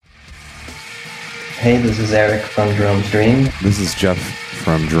Hey, this is Eric from Jerome's Dream. This is Jeff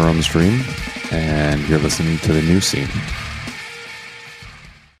from Jerome's Dream, and you're listening to The New Scene.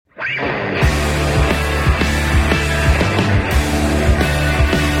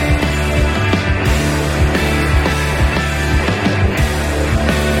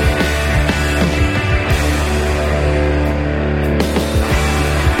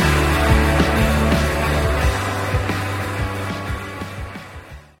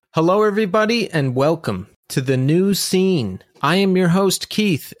 Hello, everybody, and welcome to The New Scene. I am your host,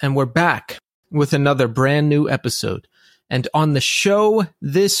 Keith, and we're back with another brand new episode. And on the show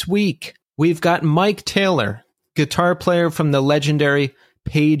this week, we've got Mike Taylor, guitar player from the legendary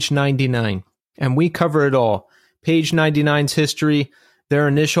Pageninetynine. And we cover it all. Pageninetynine's history, their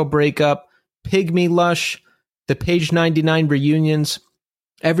initial breakup, Pygmy Lush, the Pageninetynine reunions,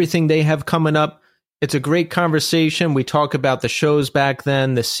 everything they have coming up. It's a great conversation. We talk about the shows back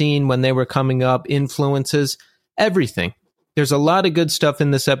then, the scene when they were coming up, influences, everything. There's a lot of good stuff in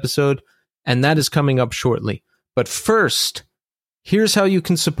this episode, and that is coming up shortly. But first, here's how you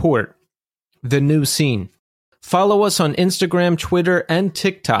can support The New Scene. Follow us on Instagram, Twitter, and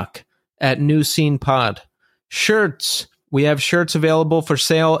TikTok at New Scene Pod. Shirts. We have shirts available for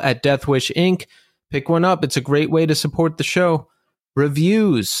sale at Death Wish Inc. Pick one up. It's a great way to support the show.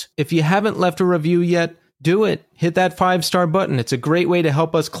 Reviews. If you haven't left a review yet, do it. Hit that 5-star button. It's a great way to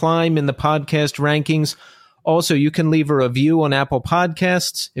help us climb in the podcast rankings. Also, you can leave a review on Apple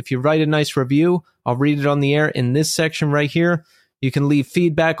Podcasts. If you write a nice review, I'll read it on the air in this section right here. You can leave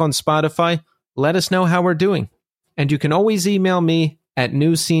feedback on Spotify. Let us know how we're doing. And you can always email me at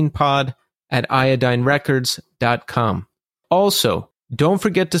newscenepod@iodinerecords.com. Also, don't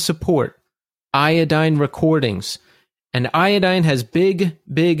forget to support Iodine Recordings. And Iodine has big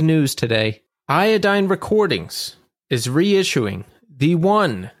news today. Iodine Recordings is reissuing the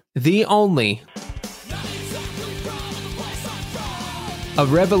one, the only, A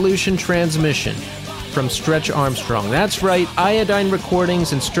Revolution Transmission from Stretch Armstrong. That's right, Iodine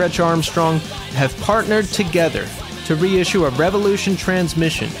Recordings and Stretch Armstrong have partnered together to reissue A Revolution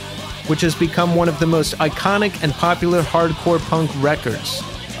Transmission, which has become one of the most iconic and popular hardcore punk records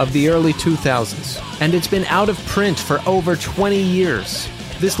of the early 2000s, and it's been out of print for over 20 years.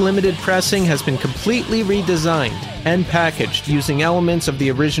 This limited pressing has been completely redesigned and packaged using elements of the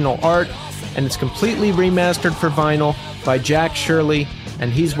original art, and it's completely remastered for vinyl by Jack Shirley,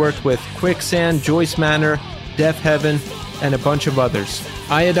 and he's worked with Quicksand, Joyce Manor, Deaf Heaven, and a bunch of others.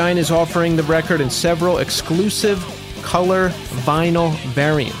 Iodine is offering the record in several exclusive color vinyl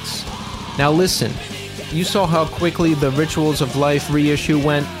variants. Now listen, you saw how quickly the Rituals of Life reissue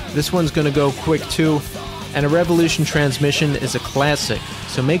went. This one's going to go quick too. And A Revolution Transmission is a classic.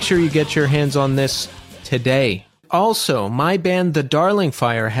 So make sure you get your hands on this today. Also, my band The Darling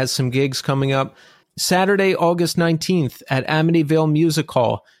Fire has some gigs coming up. Saturday, August 19th at Amityville Music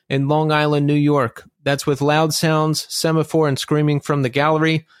Hall in Long Island, New York. That's with Loud Sounds, Semaphore, and Screaming from the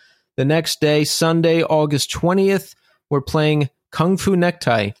Gallery. The next day, Sunday, August 20th, we're playing Kung Fu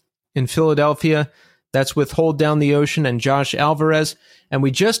Necktie in Philadelphia. That's with Hold Down the Ocean and Josh Alvarez. And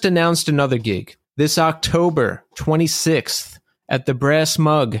we just announced another gig this October 26th at the Brass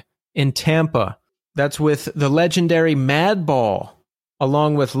Mug in Tampa. That's with the legendary Madball,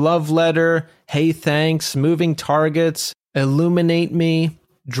 along with Love Letter, Hey Thanks, Moving Targets, Illuminate Me,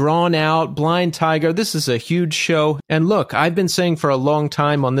 Drawn Out, Blind Tiger. This is a huge show. And look, I've been saying for a long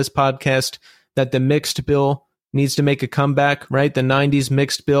time on this podcast that the mixed bill needs to make a comeback, right? The 90s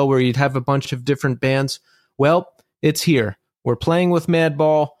mixed bill where you'd have a bunch of different bands. Well, it's here. We're playing with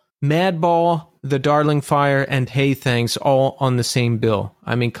Madball, The Darling Fire, and Hey Thanks all on the same bill.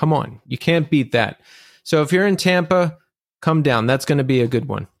 I mean, come on. You can't beat that. So if you're in Tampa, come down. That's going to be a good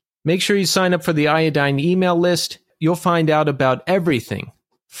one. Make sure you sign up for the Iodine email list. You'll find out about everything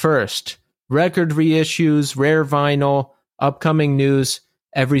first. Record reissues, rare vinyl, upcoming news,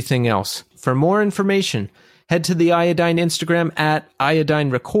 everything else. For more information, head to the Iodine Instagram at Iodine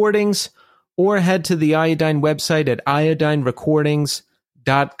Recordings, or head to the Iodine website at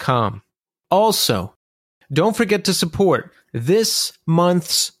iodinerecordings.com. Also, don't forget to support this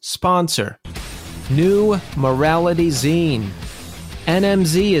month's sponsor, New Morality Zine.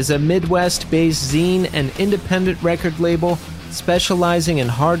 NMZ is a Midwest-based zine and independent record label specializing in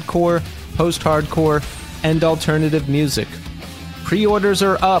hardcore, post-hardcore, and alternative music. Pre-orders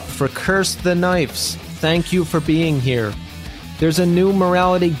are up for Curse the Knives. Thank you for being here. There's a New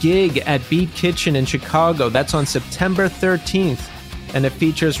Morality gig at Beat Kitchen in Chicago. That's on September 13th, and it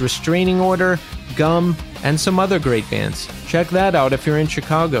features Restraining Order, Gum, and some other great bands. Check that out if you're in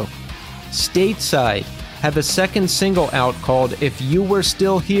Chicago. Stateside have a second single out called If You Were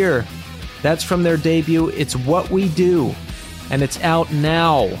Still Here. That's from their debut, It's What We Do, and it's out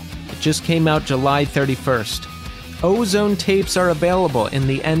now. It just came out July 31st. Ozone tapes are available in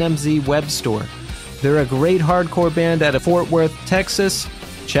the NMZ web store. They're a great hardcore band out of Fort Worth, Texas.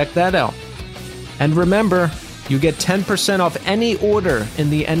 Check that out. And remember, you get 10% off any order in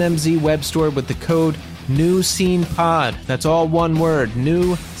the NMZ web store with the code NEWSCENEPOD. That's all one word,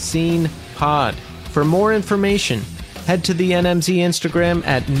 NEWSCENEPOD. For more information, head to the NMZ Instagram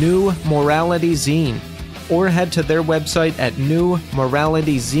at New Morality Zine, or head to their website at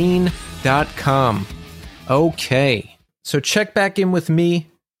newmoralityzine.com. Okay, so check back in with me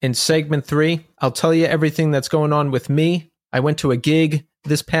in segment 3. I'll tell you everything that's going on with me. I went to a gig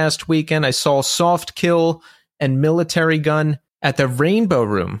this past weekend. I saw Soft Kill and Military Gun at the Rainbow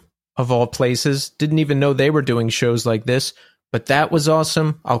Room, of all places. Didn't even know they were doing shows like this, but that was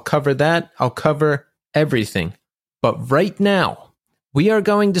awesome. I'll cover that. I'll cover everything. But right now, we are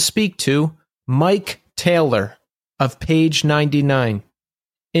going to speak to Mike Taylor of Pageninetynine.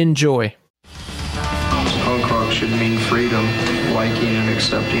 Enjoy. Punk rock should mean freedom, liking and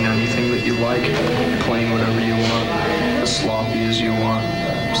accepting anything that you like, playing whatever you want, as sloppy as you want,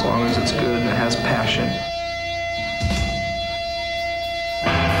 as long as it's good and it has passion.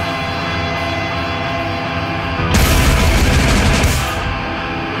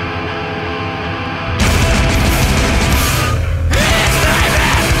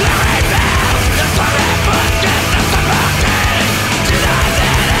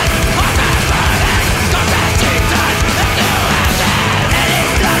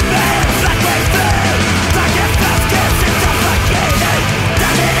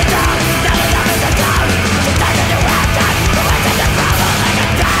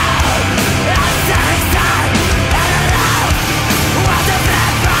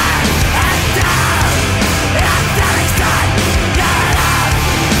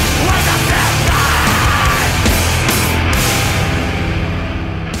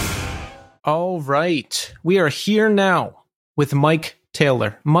 All right, we are here now with Mike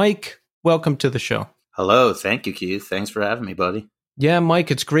Taylor. Mike, welcome to the show. Hello, thank you, Keith. Thanks for having me, buddy. Yeah, Mike,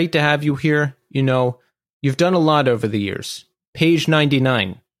 it's great to have you here. You know, you've done a lot over the years.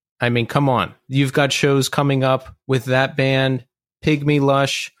 Pageninetynine. I mean, come on. You've got shows coming up with that band, Pygmy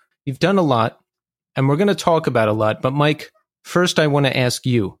Lush. You've done a lot, and we're going to talk about a lot. But Mike, first I want to ask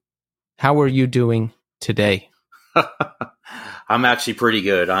you, how are you doing today? I'm actually pretty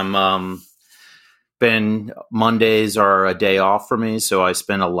good. Mondays are a day off for me, so I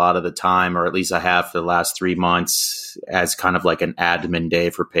spend a lot of the time, or at least I have for the last 3 months, as kind of like an admin day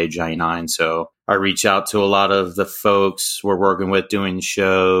for Pageninetynine. So I reach out to a lot of the folks we're working with doing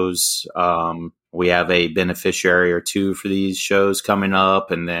shows. We have a beneficiary or two for these shows coming up,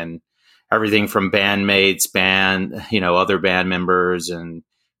 and then everything from bandmates, other band members, and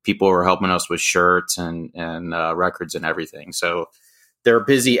people who are helping us with shirts and records and everything. So they're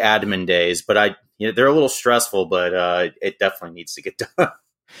busy admin days, but they're a little stressful, but it definitely needs to get done.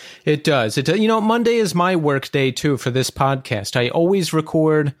 It does. Monday is my work day too for this podcast. I always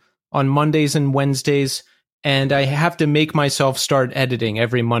record on Mondays and Wednesdays, and I have to make myself start editing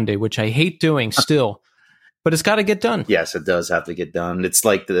every Monday, which I hate doing still, but it's got to get done. Yes, it does have to get done. It's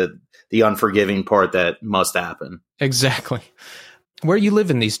like the unforgiving part that must happen. Exactly. Where are you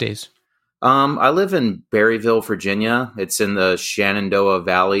living these days? I live in Berryville, Virginia. It's in the Shenandoah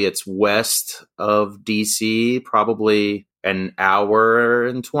Valley. It's west of DC, probably an hour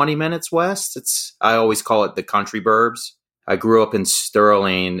and 20 minutes west. I always call it the country burbs. I grew up in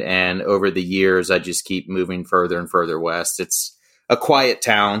Sterling, and over the years, I just keep moving further and further west. It's a quiet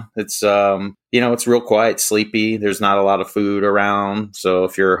town. It's, it's real quiet, sleepy. There's not a lot of food around. So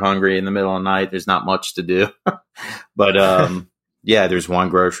if you're hungry in the middle of the night, there's not much to do. But, yeah, there's one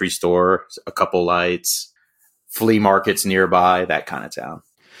grocery store, a couple lights, flea markets nearby, that kind of town.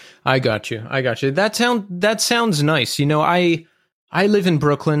 I got you. That sounds nice. I live in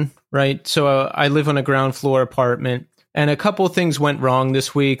Brooklyn, right? So I live on a ground floor apartment, and a couple of things went wrong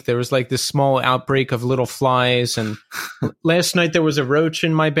this week. There was like this small outbreak of little flies, and last night there was a roach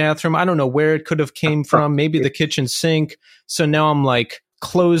in my bathroom. I don't know where it could have came from, maybe the kitchen sink. So now I'm like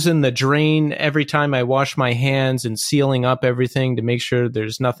closing the drain every time I wash my hands and sealing up everything to make sure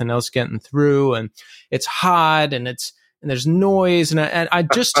there's nothing else getting through. And it's hot and there's noise. And I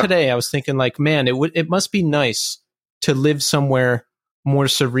just today I was thinking like, man, it must be nice to live somewhere more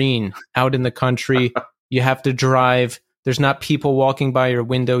serene out in the country. You have to drive. There's not people walking by your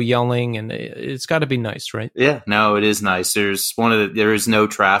window yelling, and it's got to be nice, right? Yeah, no, it is nice. There is no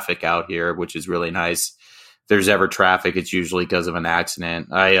traffic out here, which is really nice. If there's ever traffic, it's usually because of an accident.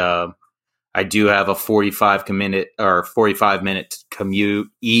 I I do have a 45-minute commute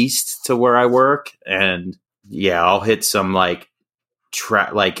east to where I work. And yeah, I'll hit some like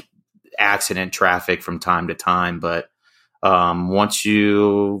accident traffic from time to time. But once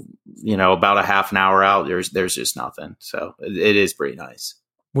about a half an hour out, there's just nothing. So it is pretty nice.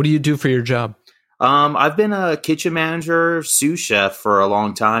 What do you do for your job? I've been a kitchen manager, sous chef for a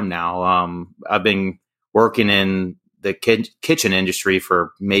long time now. I've been working in the kitchen industry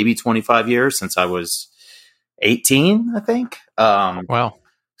for maybe 25 years, since I was 18, I think. Wow.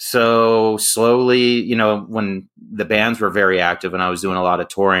 So slowly, when the bands were very active and I was doing a lot of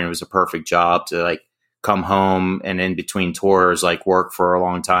touring, it was a perfect job to like come home and in between tours, like work for a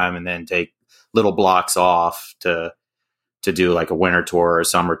long time and then take little blocks off to do like a winter tour or a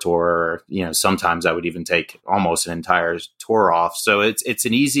summer tour. Or, sometimes I would even take almost an entire tour off. So it's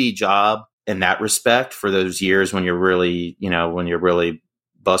an easy job in that respect for those years when you're really,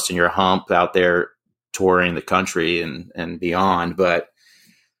 busting your hump out there touring the country and beyond. But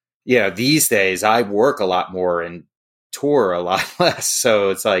yeah, these days I work a lot more and tour a lot less. So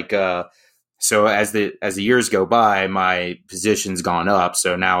it's like, so as the years go by, my position's gone up.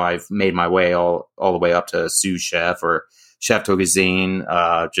 So now I've made my way all the way up to sous chef or chef de cuisine,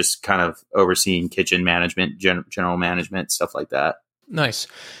 just kind of overseeing kitchen management, general management, stuff like that. Nice.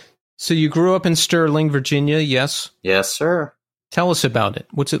 So you grew up in Sterling, Virginia, yes? Yes, sir. Tell us about it.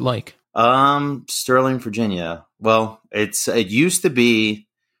 What's it like? Sterling, Virginia. Well, it used to be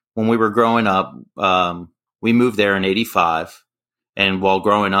when we were growing up, we moved there in 85. And while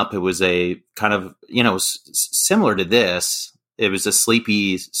growing up, it was a kind of, similar to this. It was a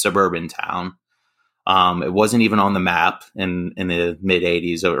sleepy suburban town. It wasn't even on the map in the mid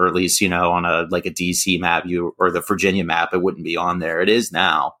 80s, or at least, on a DC map or the Virginia map, it wouldn't be on there. It is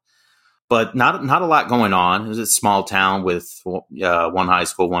now. But not a lot going on. It was a small town with one high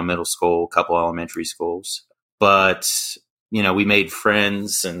school, one middle school, a couple elementary schools. But, we made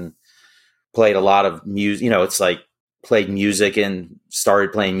friends and played a lot of music. It's like played music and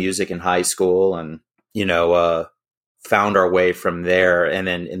started playing music in high school and, found our way from there. And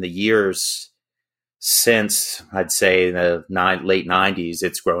then in the years since, I'd say the late 90s,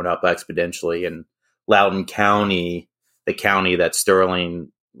 it's grown up exponentially. And Loudoun County, the county that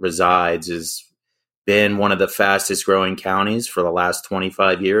Sterling resides, has been one of the fastest growing counties for the last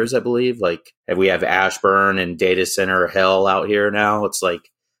 25 years, I believe. Like, we have Ashburn and data center hell out here now. It's like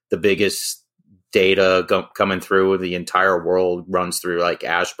the biggest data coming through the entire world runs through like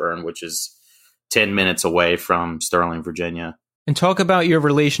Ashburn, which is 10 minutes away from Sterling, Virginia. And talk about your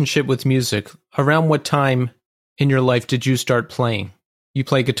relationship with music. Around what time in your life did you start playing? You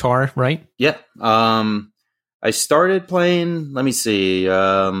play guitar, right? Yeah. I started playing, let me see,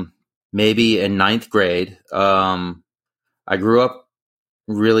 maybe in ninth grade. I grew up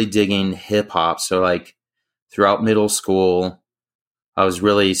really digging hip hop. So like throughout middle school, I was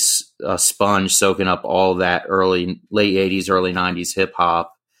really a sponge soaking up all that late 80s, early 90s hip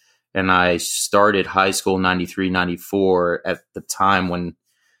hop. And I started high school 93, 94 at the time when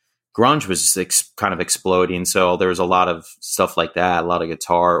grunge was kind of exploding. So there was a lot of stuff like that, a lot of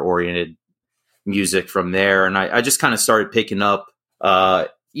guitar oriented music from there. And I just kind of started picking up,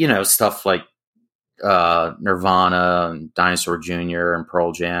 stuff like Nirvana and Dinosaur Jr. and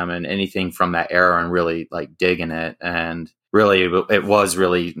Pearl Jam and anything from that era and really like digging it. And really, it was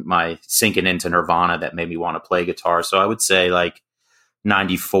really my sinking into Nirvana that made me want to play guitar. So I would say like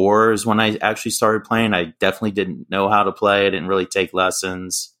 94 is when I actually started playing. I definitely didn't know how to play. I didn't really take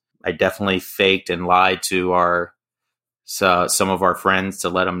lessons. I definitely faked and lied to some of our friends to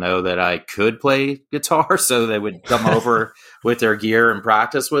let them know that I could play guitar, so they would come over with their gear and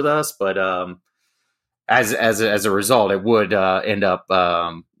practice with us. But as a result, it would end up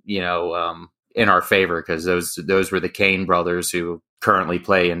in our favor, because those were the Kane brothers who currently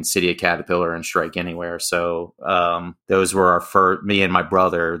play in City of Caterpillar and Strike Anywhere. So those were our first, me and my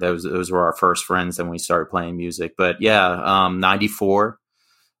brother, those were our first friends when we started playing music. But yeah, 94.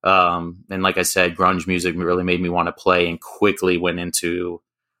 And like I said, grunge music really made me want to play, and quickly went into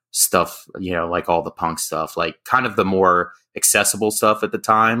stuff, like all the punk stuff, like kind of the more accessible stuff at the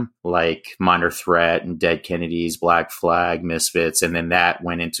time, like Minor Threat and Dead Kennedys, Black Flag, Misfits. And then that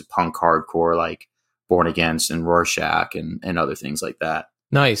went into punk hardcore, like Born Against and Rorschach and other things like that.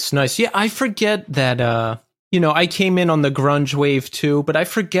 Nice. Yeah, I forget that, I came in on the grunge wave too, but I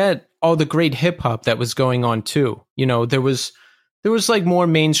forget all the great hip hop that was going on too. There was like more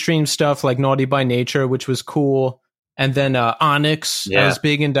mainstream stuff like Naughty by Nature, which was cool. And then Onyx. Yeah. I was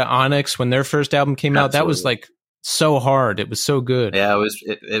big into Onyx when their first album came out. That was like so hard. It was so good. Yeah,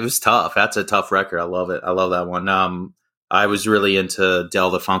 it was tough. That's a tough record. I love it. I love that one. I was really into Del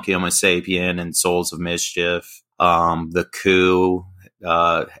the Funky Homo Sapien and Souls of Mischief, The Coup,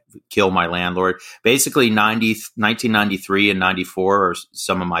 Kill My Landlord. Basically, 1993 and 94 are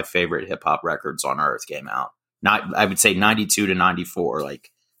some of my favorite hip hop records on earth came out. I would say 92 to 94,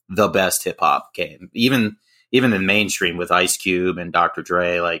 like the best hip hop came. Even the mainstream with Ice Cube and Dr.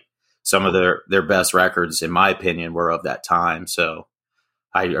 Dre, like some of their best records, in my opinion, were of that time. So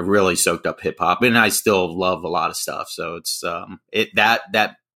I really soaked up hip hop, and I still love a lot of stuff. So it's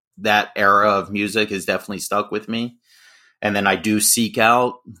that era of music has definitely stuck with me. And then I do seek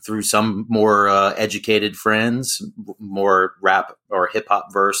out through some more educated friends, more rap or hip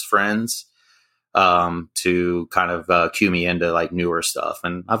hop versed friends, to kind of cue me into like newer stuff.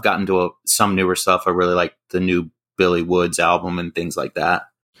 And I've gotten to some newer stuff. I really like the new Billy Woods album and things like that.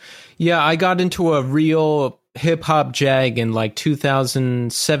 Yeah, I got into a real hip hop jag in like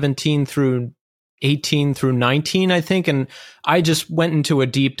 2017 through 18 through 19, I think. And I just went into a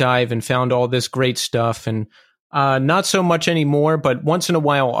deep dive and found all this great stuff. And not so much anymore, but once in a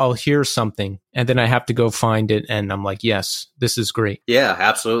while I'll hear something and then I have to go find it. And I'm like, yes, this is great. Yeah,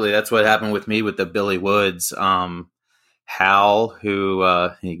 absolutely. That's what happened with me with the Billy Woods. Hal, who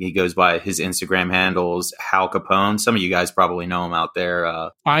he goes by his Instagram handles, Hal Capone. Some of you guys probably know him out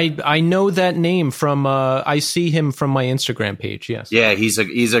there. I know that name from I see him from my Instagram page. Yes. Yeah, he's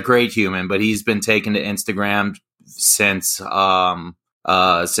a great human, but he's been taken to Instagram since the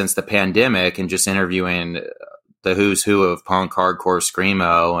pandemic and just interviewing the who's who of punk, hardcore,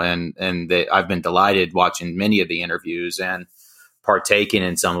 screamo, and I've been delighted watching many of the interviews and partaking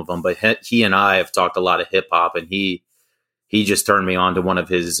in some of them. But he and I have talked a lot of hip hop, and he just turned me on to one of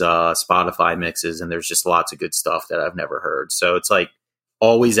his Spotify mixes, and there's just lots of good stuff that I've never heard. So it's like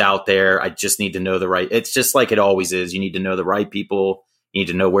always out there. I just need to know the right. It's just like it always is. You need to know the right people. You need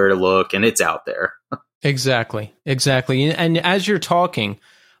to know where to look, and it's out there. Exactly. And as you're talking,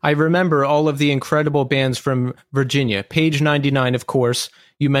 I remember all of the incredible bands from Virginia. Pageninetynine, of course.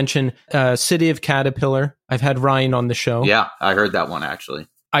 You mentioned City of Caterpillar. I've had Ryan on the show. Yeah, I heard that one, actually.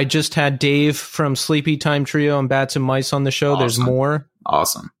 I just had Dave from Sleepy Time Trio and Bats and Mice on the show. Awesome. There's more.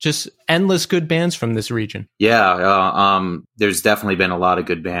 Awesome. Just endless good bands from this region. Yeah, there's definitely been a lot of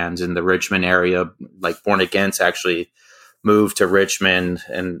good bands in the Richmond area. Like Born Against actually moved to Richmond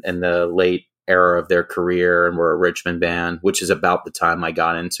in the late era of their career and were a Richmond band, which is about the time I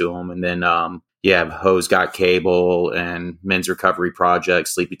got into them. And then Hoes Got Cable and Men's Recovery Project,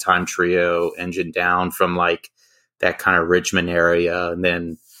 Sleepy Time Trio, Engine Down from like that kind of Richmond area. And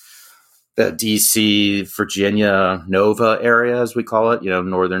then the DC, Virginia, Nova area, as we call it,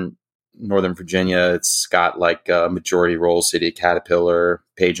 Northern Virginia. It's got like Majority Roll, City of Caterpillar,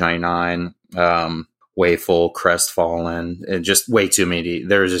 Pageninetynine, Wayful, Crestfallen, and just way too many.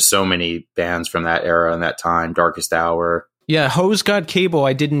 There's just so many bands from that era and that time. Darkest Hour. Yeah, Hose Got Cable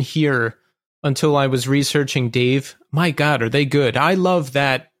I didn't hear until I was researching Dave. My God, are they good? I love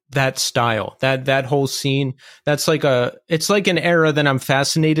that style, that whole scene. It's like an era that I'm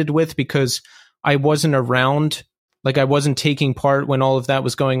fascinated with because I wasn't around. Like I wasn't taking part when all of that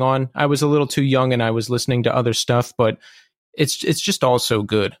was going on. I was a little too young and I was listening to other stuff, but it's just all so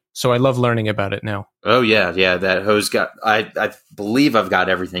good. So I love learning about it now. Oh yeah. That Hose got. I believe I've got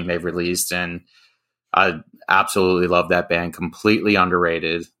everything they've released, and I absolutely love that band. Completely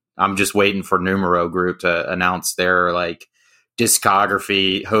underrated. I'm just waiting for Numero Group to announce their like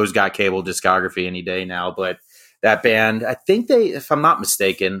discography, Hose Got Cable discography any day now. But that band, I think if I'm not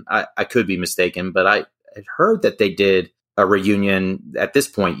mistaken, I could be mistaken, but I had heard that they did a reunion at this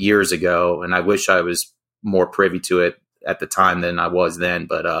point years ago, and I wish I was more privy to it at the time than I was then,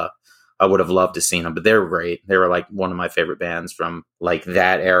 but I would have loved to seen them. But they were great. They were like one of my favorite bands from like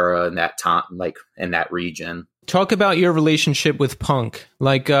that era and that time, like in that region. Talk about your relationship with punk.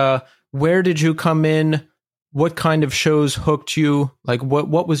 Like, where did you come in? What kind of shows hooked you? Like,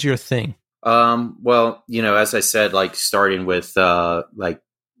 what was your thing? Well, as I said, like starting with like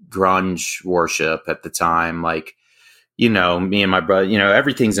grunge worship at the time, like, me and my brother,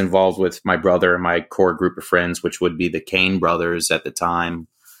 everything's involved with my brother and my core group of friends, which would be the Kane brothers at the time,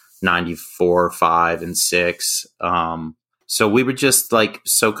 94, 5, and 6. So we would just like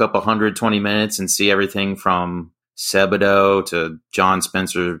soak up 120 minutes and see everything from Sebadoh to John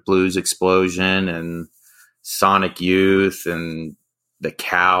Spencer's Blues Explosion and Sonic Youth and the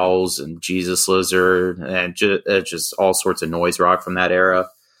Cows and Jesus Lizard and just all sorts of noise rock from that era.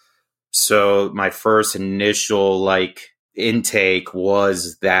 So my first initial like intake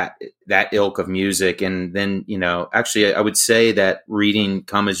was that ilk of music. And then, actually I would say that reading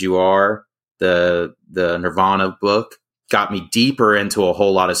Come As You Are, the Nirvana book, got me deeper into a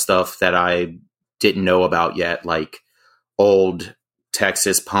whole lot of stuff that I didn't know about yet, like old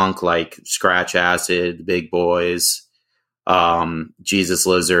Texas punk like Scratch Acid, Big Boys, Jesus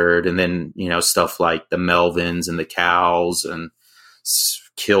Lizard, and then, stuff like the Melvins and the Cows and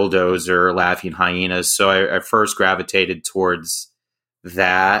Killdozer, Laughing Hyenas. So I first gravitated towards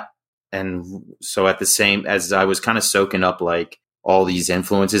that. And so at the same as I was kind of soaking up like all these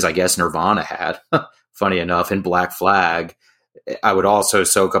influences, I guess Nirvana had, funny enough, and Black Flag, I would also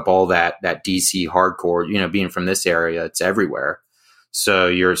soak up all that DC hardcore, being from this area, it's everywhere. So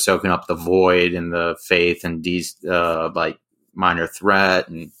you're soaking up the Void and the Faith and like Minor Threat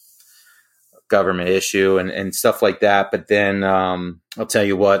and Government Issue and stuff like that. But then I'll tell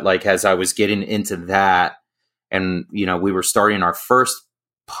you what, like as I was getting into that, and we were starting our first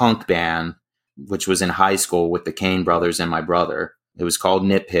punk band, which was in high school with the Kane brothers and my brother. It was called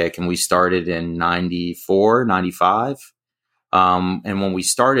Nitpick, and we started in 94, 95. And when we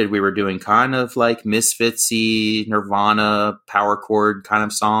started, we were doing kind of like Misfitsy, Nirvana, power chord kind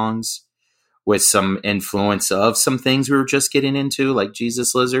of songs with some influence of some things we were just getting into, like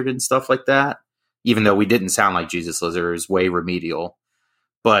Jesus Lizard and stuff like that. Even though we didn't sound like Jesus Lizard, it was way remedial.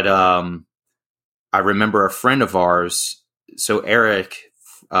 But I remember a friend of ours, so Eric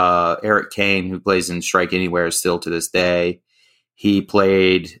Kane, who plays in Strike Anywhere still to this day, he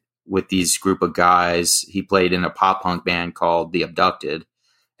played with these group of guys. He played in a pop punk band called The Abducted,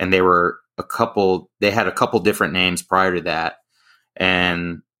 and they had a couple different names prior to that.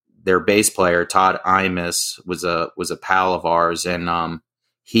 And their bass player, Todd Imus, was a pal of ours, and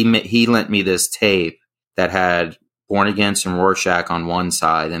he lent me this tape that had Born Against and Rorschach on one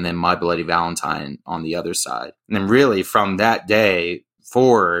side, and then My Bloody Valentine on the other side. And then really from that day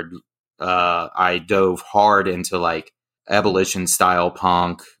forward, I dove hard into like Abolition style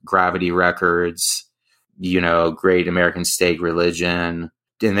punk, Gravity Records, Great American State Religion,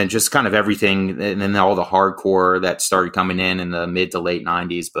 and then just kind of everything, and then all the hardcore that started coming in the mid to late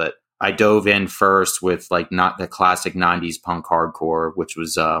 90s. But I dove in first with like not the classic 90s punk hardcore, which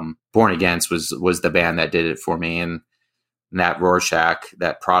was Born Against was the band that did it for me, and that Rorschach,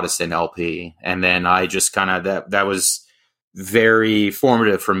 that Protestant LP. And then I just kind of that was very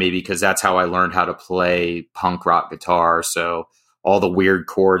formative for me because that's how I learned how to play punk rock guitar. So all the weird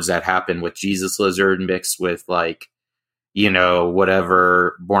chords that happened with Jesus Lizard mixed with like,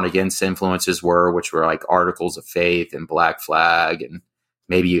 whatever Born Against influences were, which were like Articles of Faith and Black Flag and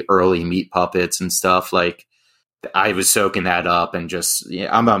maybe early Meat Puppets and stuff. Like I was soaking that up and just,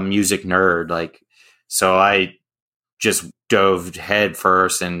 I'm a music nerd. Like, so I just dove head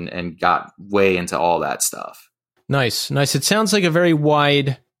first and got way into all that stuff. Nice. It sounds like a very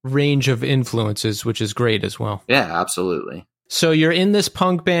wide range of influences, which is great as well. Yeah, absolutely. So you're in this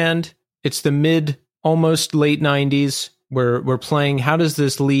punk band. It's the mid, almost late 90s. We're playing. How does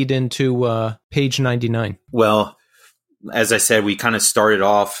this lead into Pageninetynine? Well, as I said, we kind of started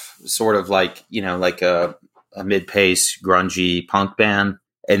off sort of like, like a mid-pace grungy punk band.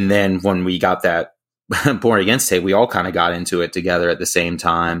 And then when we got that Born Against tape, we all kind of got into it together at the same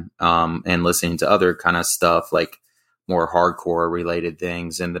time, and listening to other kind of stuff like more hardcore related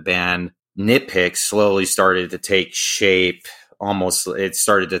things. And the band Nitpick slowly started to take shape. Almost, it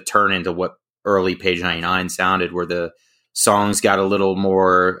started to turn into what early Pageninetynine sounded, where the songs got a little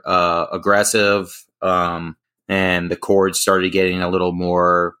more aggressive, and the chords started getting a little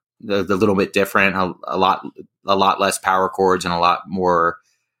more, a little bit different, a lot less power chords and a lot more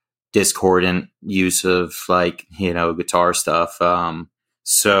discordant use of like, guitar stuff.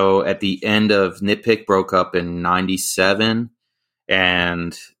 So at the end of Nitpick broke up in 97,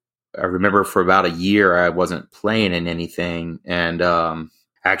 and I remember for about a year I wasn't playing in anything. And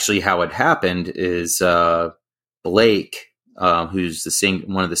actually how it happened is Blake, who's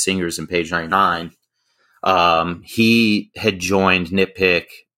one of the singers in Pageninetynine, he had joined Nitpick,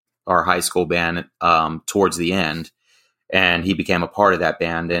 our high school band, towards the end, and he became a part of that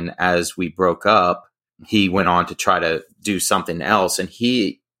band. And as we broke up, he went on to try to do something else. And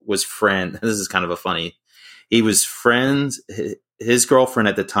he was this is kind of a funny, he was friends, his girlfriend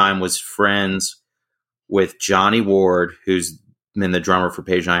at the time was friends with Johnny Ward, who's been the drummer for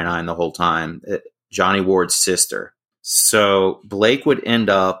Pageninetynine the whole time, Johnny Ward's sister. So Blake would end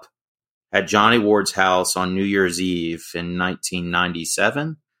up at Johnny Ward's house on New Year's Eve in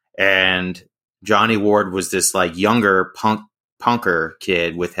 1997. And Johnny Ward was this like younger punker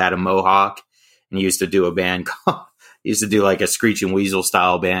kid had a mohawk, and he used to do a band called, he used to do like a Screeching Weasel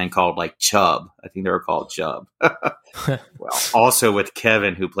style band called like Chub. I think they were called Chub. Well, also with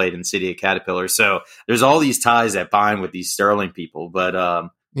Kevin, who played in City of Caterpillar. So there's all these ties that bind with these Sterling people. But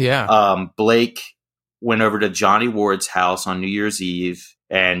Blake went over to Johnny Ward's house on New Year's Eve,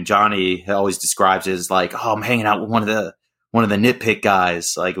 and Johnny always describes it as like, oh, I'm hanging out with one of one of the nitpick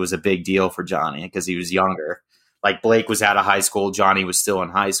guys. Like, it was a big deal for Johnny because he was younger. Like, Blake was out of high school. Johnny was still in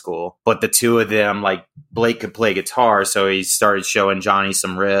high school. But the two of them, like, Blake could play guitar, so he started showing Johnny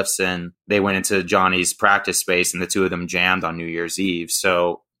some riffs, and they went into Johnny's practice space, and the two of them jammed on New Year's Eve.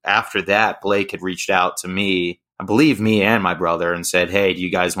 So after that, Blake had reached out to me, I believe me and my brother, and said, hey, do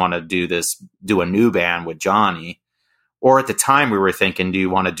you guys want to do a new band with Johnny? Or at the time, we were thinking, do you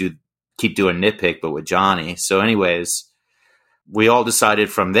want to keep doing Nitpick, but with Johnny? So anyways, we all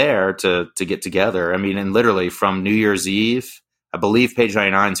decided from there to get together. I mean, and literally from New Year's Eve, I believe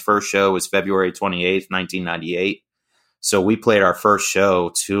Pageninetynine first show was February 28th, 1998. So we played our first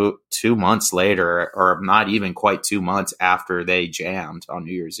show two months later, or not even quite 2 months after they jammed on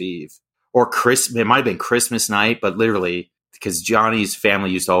New Year's Eve. Or it might have been Christmas night, but literally, because Johnny's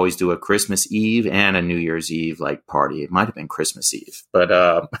family used to always do a Christmas Eve and a New Year's Eve like party. It might have been Christmas Eve,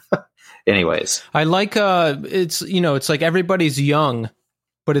 but anyways, I like it's it's like everybody's young,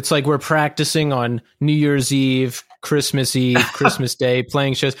 but it's like we're practicing on New Year's Eve, Christmas Day,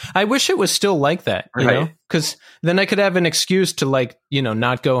 playing shows. I wish it was still like that, you know, because then I could have an excuse to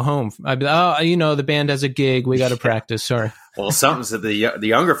not go home. I'd be, the band has a gig, we got to practice. Sorry. Well, the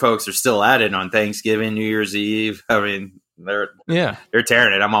younger folks are still at it on Thanksgiving, New Year's Eve. I mean, they're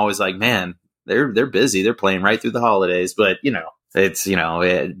tearing it. I'm always like, man, they're busy. They're playing right through the holidays, but it's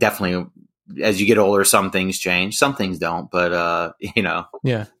it definitely, as you get older, some things change, some things don't. But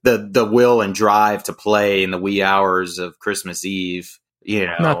the will and drive to play in the wee hours of Christmas Eve,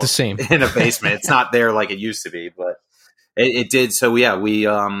 not the same in a basement. It's not there like it used to be, but it did. So yeah, we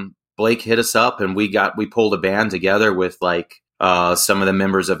Blake hit us up, and we pulled a band together with some of the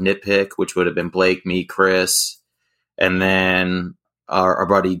members of Nitpick, which would have been Blake, me, Chris, and then our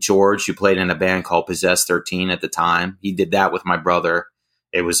buddy George, who played in a band called Possessed 13 at the time. He did that with my brother.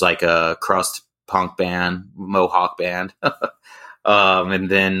 It was like a crust punk band, Mohawk band. And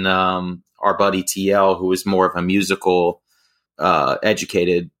then our buddy TL, who was more of a musical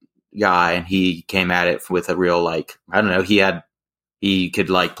educated guy, and he came at it with a real, he could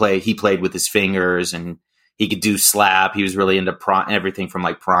play, he played with his fingers, and he could do slap. He was really into everything from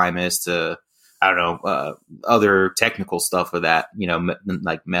Primus to, other technical stuff with that,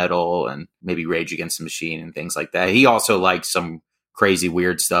 like metal and maybe Rage Against the Machine and things like that. He also liked some crazy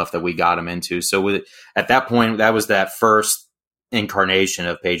weird stuff that we got him into. So at that point, that was that first incarnation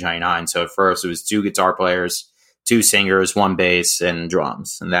of Pageninetynine. So at first it was 2 guitar players, 2 singers, 1 bass, and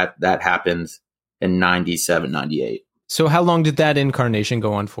drums. And that happened in 97, 98. So how long did that incarnation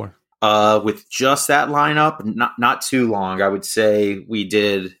go on for? With just that lineup, not too long. I would say we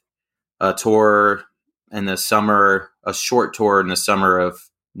did a tour in the summer, a short tour in the summer of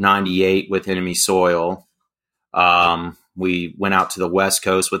 98 with Enemy Soil. We went out to the West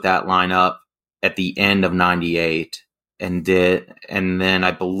Coast with that lineup at the end of 98 and then I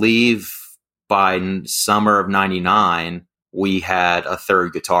believe by summer of 99, we had a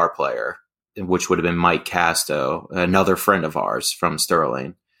 3rd guitar player, which would have been Mike Casto, another friend of ours from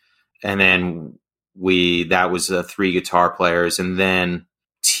Sterling. And then that was 3 guitar players. And then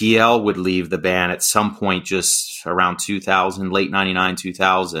TL would leave the band at some point just around 2000, late 99,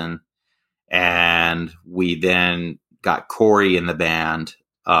 2000. And we then got Corey in the band,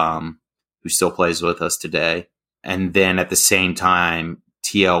 who still plays with us today. And then at the same time,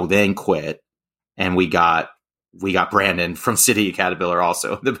 TL then quit, and we got Brandon from City of Caterpillar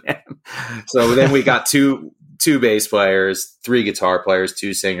also in the band. So then we got two bass players, 3 guitar players,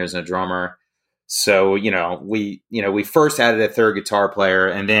 2 singers, and a drummer. So, we first added a 3rd guitar player,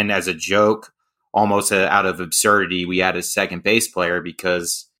 and then as a joke, almost out of absurdity, we added a 2nd bass player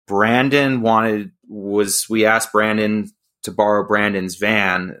because we asked Brandon to borrow Brandon's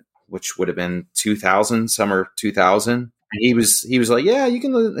van, which would have been summer 2000. And he was like, yeah, you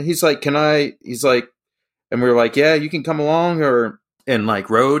can, he's like, and we were like, yeah, you can come along and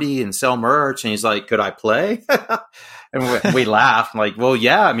roadie and sell merch. And he's like, could I play? And we laughed like, well,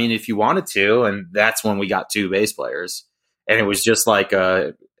 yeah, I mean, if you wanted to. And that's when we got 2 bass players, and it was just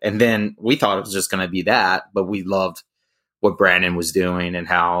and then we thought it was just going to be that, but we loved what Brandon was doing and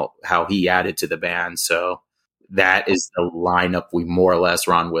how he added to the band. So that is the lineup we more or less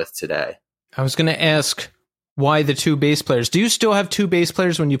run with today. I was going to ask, why the 2 bass players? Do you still have 2 bass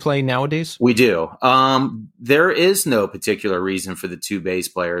players when you play nowadays? We do. There is no particular reason for the 2 bass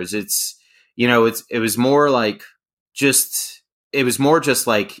players. It's, it was more just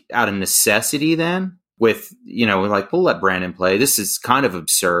out of necessity then. With, we'll let Brandon play. This is kind of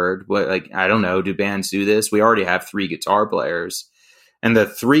absurd. I don't know. Do bands do this? We already have 3 guitar players. And the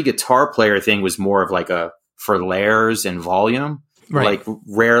 3 guitar player thing was more of for layers and volume. Right.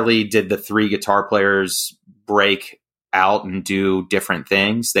 Rarely did the 3 guitar players break out and do different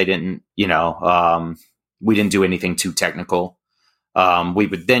things. They didn't, we didn't do anything too technical. We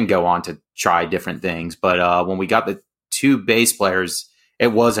would then go on to try different things. But when we got the 2 bass players, it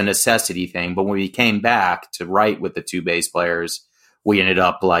was a necessity thing. But when we came back to write with the 2 bass players, we ended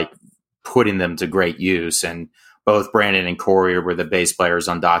up like putting them to great use. And both Brandon and Corey were the bass players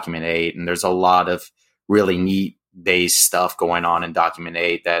on Document 8. And there's a lot of really neat bass stuff going on in Document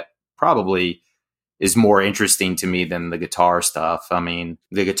 8 that probably is more interesting to me than the guitar stuff. I mean,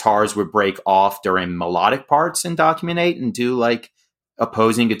 the guitars would break off during melodic parts in Document 8 and do like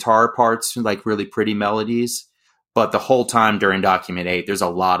opposing guitar parts, like really pretty melodies. But the whole time during Document 8, there's a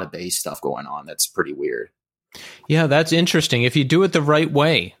lot of bass stuff going on. That's pretty weird. Yeah, that's interesting. If you do it the right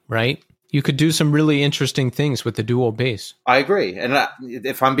way, right? You could do some really interesting things with the dual bass. I agree. And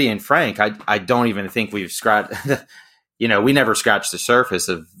if I'm being frank, I don't even think we've scratched, we never scratched the surface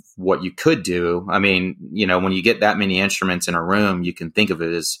of what you could do. I mean, when you get that many instruments in a room, you can think of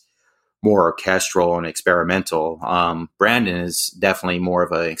it as more orchestral and experimental. Brandon is definitely more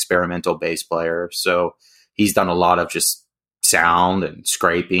of an experimental bass player. So he's done a lot of just sound and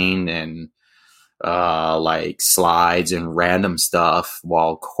scraping and like slides and random stuff,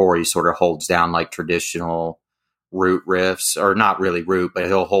 while Corey sort of holds down like traditional root riffs, or not really root, but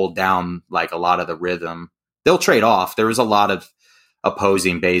he'll hold down like a lot of the rhythm. They'll trade off. There was a lot of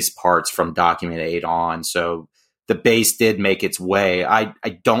opposing bass parts from Document 8 on. So the bass did make its way. I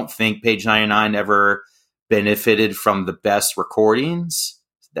don't think Pageninetynine ever benefited from the best recordings.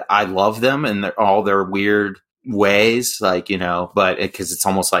 I love them and all their weird ways, like, but because it's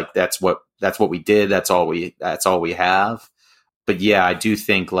almost like that's what we did. That's all we have. But yeah, I do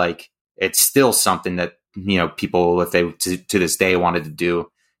think like it's still something that, people, if they to this day wanted to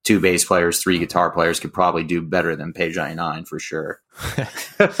do 2 bass players, 3 guitar players, could probably do better than Pageninetynine for sure.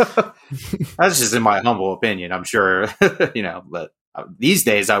 That's just in my humble opinion. I'm sure, but these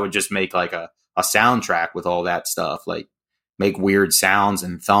days I would just make like a soundtrack with all that stuff, like make weird sounds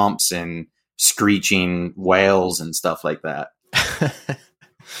and thumps and screeching wails and stuff like that.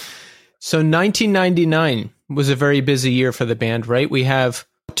 So 1999 was a very busy year for the band, right? We have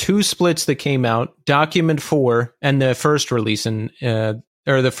 2 splits that came out, Document 4 and the first release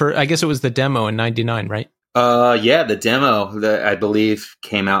I guess it was the demo in 99, right? Yeah, the demo that I believe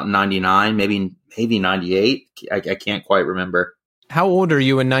came out in 99, maybe 98. I can't quite remember. How old are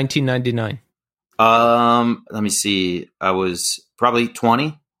you in 1999? Let me see. I was probably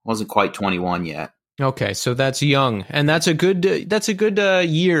 20. Wasn't quite 21 yet. Okay, so that's young, and that's a good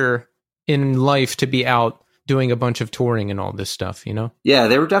year in life to be out doing a bunch of touring and all this stuff, Yeah,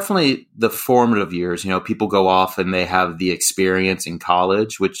 they were definitely the formative years. People go off and they have the experience in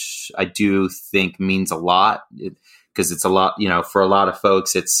college, which I do think means a lot, because it's a lot, for a lot of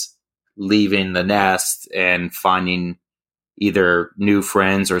folks, it's leaving the nest and finding either new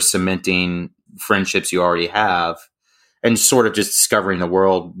friends or cementing friendships you already have, and sort of just discovering the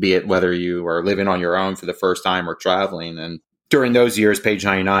world, be it whether you are living on your own for the first time or traveling. And during those years,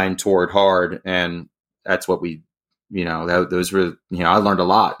 Pageninetynine toured hard, and that's what we, those were, I learned a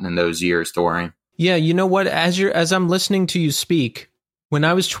lot in those years touring. Yeah, you know what? As I'm listening to you speak, when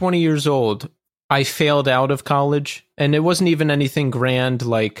I was 20 years old, I failed out of college, and it wasn't even anything grand.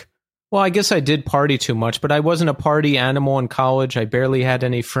 Like, well, I guess I did party too much, but I wasn't a party animal in college. I barely had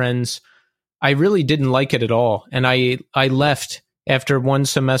any friends. I really didn't like it at all, and I left after 1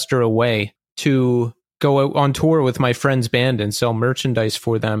 semester away to go on tour with my friend's band and sell merchandise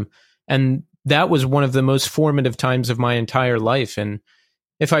for them. And that was one of the most formative times of my entire life. And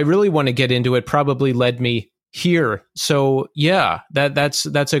if I really want to get into it, probably led me here. So yeah, that's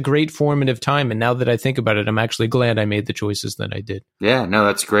a great formative time. And now that I think about it, I'm actually glad I made the choices that I did. Yeah, no,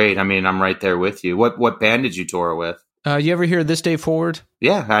 that's great. I mean, I'm right there with you. What band did you tour with? You ever hear This Day Forward?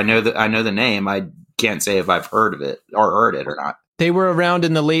 Yeah, I know the name. I can't say if I've heard of it or not. They were around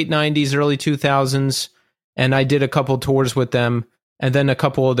in the late 90s, early 2000s, and I did a couple tours with them. And then a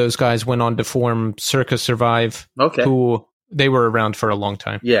couple of those guys went on to form Circa Survive, okay, who they were around for a long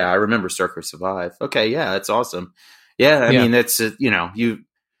time. Yeah, I remember Circa Survive. Okay, yeah, that's awesome. Yeah, I mean, that's,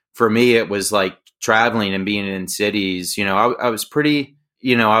 for me, it was like traveling and being in cities. I was pretty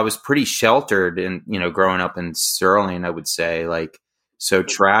sheltered and, growing up in Sterling, I would say, like, so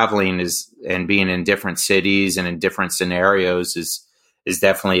traveling and being in different cities and in different scenarios is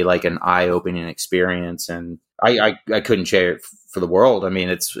definitely like an eye-opening experience. And I couldn't share it for the world. I mean,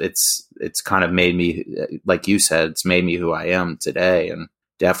 it's kind of made me, like you said, it's made me who I am today, and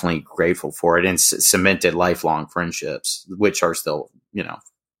definitely grateful for it, and cemented lifelong friendships, which are still,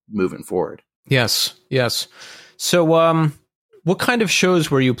 moving forward. Yes. So, what kind of shows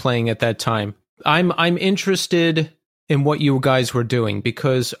were you playing at that time? I'm interested in what you guys were doing,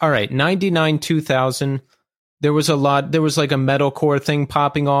 because all right, 99, 2000, there was like a metalcore thing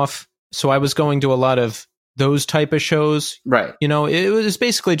popping off. So I was going to a lot of those type of shows. Right. You know, it was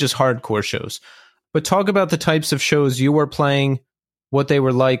basically just hardcore shows. But talk about the types of shows you were playing, what they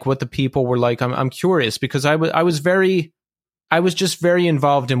were like, what the people were like. I'm curious because I was just very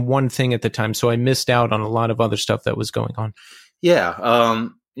involved in one thing at the time, so I missed out on a lot of other stuff that was going on. Yeah.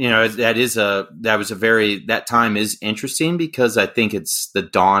 You know, that time is interesting because I think it's the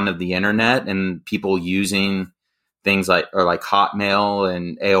dawn of the internet and people using things like Hotmail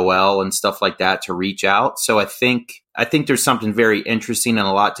and AOL and stuff like that to reach out. So I think there's something very interesting and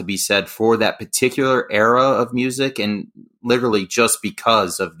a lot to be said for that particular era of music, and literally just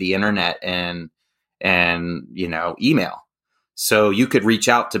because of the internet and you know, email. So you could reach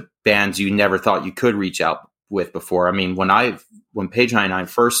out to bands you never thought you could reach out with before. I mean, when Pageninetynine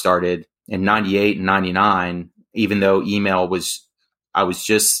first started in 98 and 99, even though I was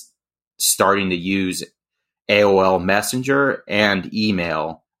just starting to use AOL Messenger and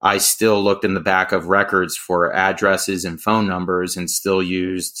email, I still looked in the back of records for addresses and phone numbers and still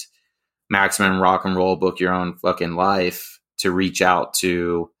used Maximum Rock and Roll, Book Your Own Fucking Life to reach out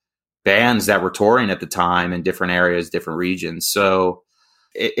to bands that were touring at the time in different areas, different regions. So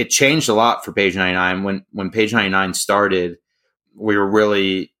it changed a lot for Pageninetynine. When Pageninetynine started, we were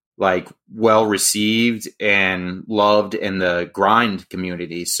really like well received and loved in the grind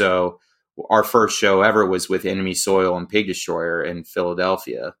community. So our first show ever was with Enemy Soil and Pig Destroyer in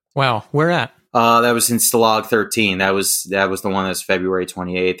Philadelphia. Wow, where at? That was in Stalag 13. That was the one that was February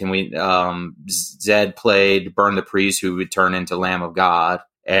 28th. And we Zed played Burn the Priest, who would turn into Lamb of God,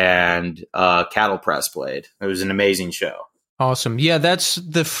 and Cattle Press played. It was an amazing show. Awesome. Yeah, that's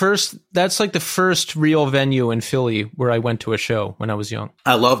like the first real venue in Philly where I went to a show when I was young.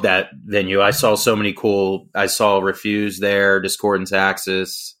 I love that venue. I saw so many I saw Refuse there, Discordance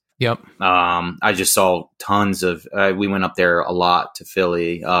Axis. Yep. I just saw tons of, we went up there a lot to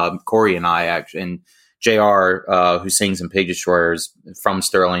Philly. Corey and I actually, and JR, who sings in Pig Destroyers from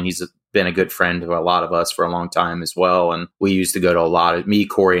Sterling, he's been a good friend to a lot of us for a long time as well. And we used to go to me,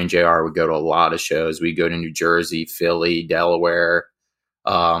 Corey, and JR would go to a lot of shows. We'd go to New Jersey, Philly, Delaware.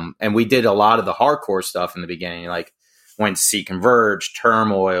 And we did a lot of the hardcore stuff in the beginning, like went to see Converge,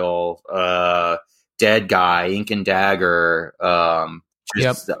 Turmoil, Dead Guy, Ink and Dagger.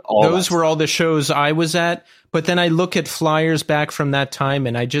 Yep. Those were all the shows I was at. But then I look at flyers back from that time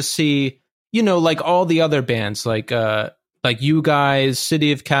and I just see, you know, like all the other bands, like you guys,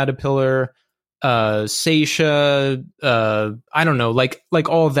 City of Caterpillar, Seisha, I don't know, like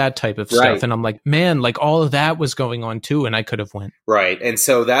all of that type of stuff. And I'm like, man, like all of that was going on too, and I could have went. Right. And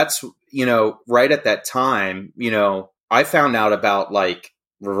so that's, you know, right at that time, you know, I found out about like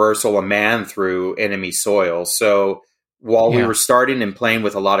Reversal of Man through Enemy Soil. So while we were starting and playing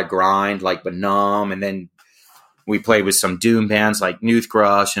with a lot of grind, like Benumb, and then we played with some doom bands like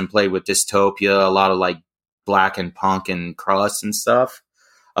Noothgrush and played with Dystopia, a lot of like Black and Punk and Crust and stuff,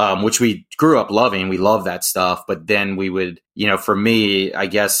 which we grew up loving. We love that stuff. But then we would, you know, for me, I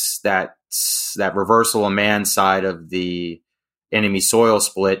guess that Reversal of Man side of the Enemy Soil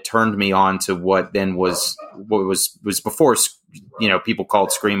split turned me on to what was before, you know, people called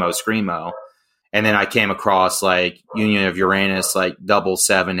Screamo. And then I came across like Union of Uranus, like double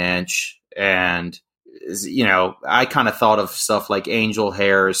 7-inch. And, you know, I kind of thought of stuff like Angel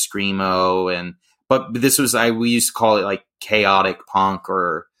Hair, Screamo, but this was, we used to call it like chaotic punk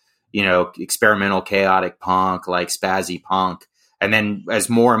or, you know, experimental chaotic punk, like spazzy punk. And then as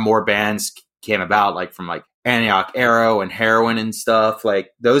more and more bands came about, like from like Antioch Arrow and Heroin and stuff,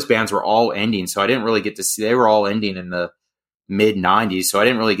 like those bands were all ending. So I didn't really get to see, they were all ending in the mid 90s. So I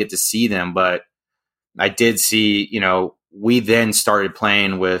didn't really get to see them, but I did see, you know, we then started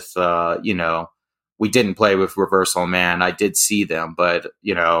playing with, you know, we didn't play with Reversal Man. I did see them, but,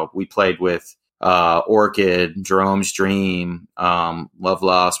 you know, we played with Orchid, Jerome's Dream, Love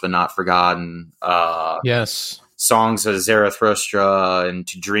Lost But Not Forgotten. Yes. Songs of Zarathustra and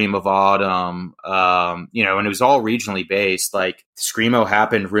To Dream of Autumn. You know, and it was all regionally based. Like Screamo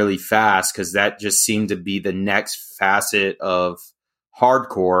happened really fast because that just seemed to be the next facet of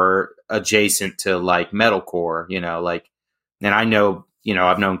hardcore adjacent to like metalcore, you know, like, and I know, you know,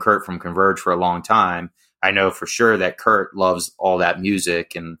 I've known Kurt from Converge for a long time. I know for sure that Kurt loves all that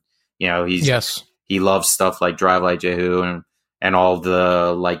music, and, you know, he loves stuff like Drive Like Jehu and all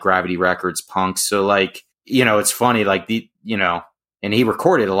the like Gravity Records punk. So like, you know, it's funny, like you know, and he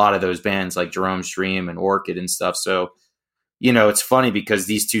recorded a lot of those bands like Jerome's Dream and Orchid and stuff. So, you know, it's funny because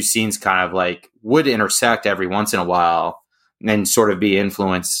these two scenes kind of like would intersect every once in a while and sort of be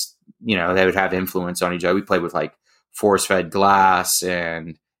influenced, you know, they would have influence on each other. We played with like Force Fed Glass,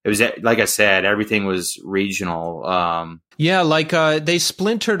 and it was, like I said, everything was regional. Yeah, like they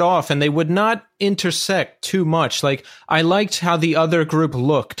splintered off and they would not intersect too much. Like I liked how the other group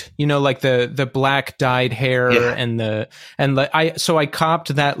looked, you know, like the black dyed hair so I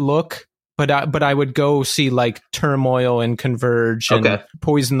copped that look, but I would go see like Turmoil and Converge and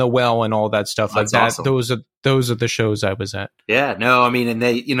Poison the Well and all that stuff. That's like that. awesome. Those are the shows I was at. Yeah, no, I mean, and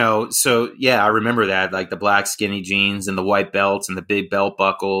they, you know, so yeah, I remember that, like the black skinny jeans and the white belts and the big belt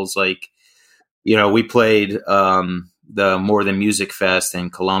buckles. Like, you know, we played the More Than Music Fest in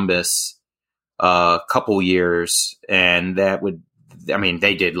Columbus a couple years, and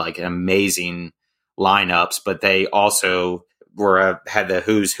they did like amazing lineups, but they also had the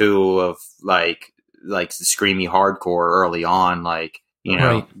who's who of like the screamy hardcore early on. Like, you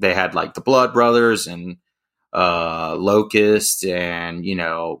know, They had like the Blood Brothers and Locust, and you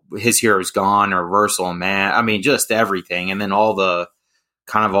know, His Hero's Gone, or Reversal Man. I mean, just everything, and then all the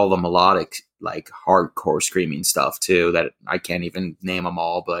melodic, like hardcore screaming stuff too, that I can't even name them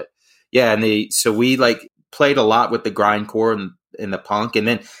all. But yeah, so we like played a lot with the grindcore and the punk, and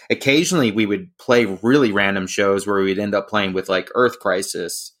then occasionally we would play really random shows where we'd end up playing with like Earth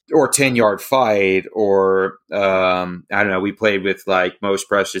Crisis or 10 Yard Fight, or I don't know, we played with like Most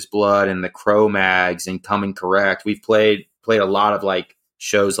Precious Blood and the Cro-Mags and Coming Correct. We've played a lot of like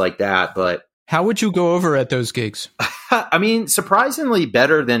shows like that. But how would you go over at those gigs? I mean, surprisingly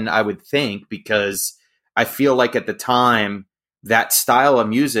better than I would think, because I feel like at the time that style of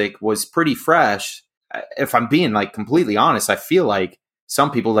music was pretty fresh. If I'm being like completely honest, I feel like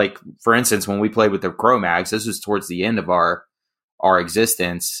some people, like for instance, when we played with the Cro-Mags, this was towards the end of our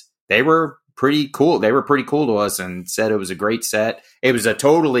existence. They were pretty cool. They were pretty cool to us and said it was a great set. It was a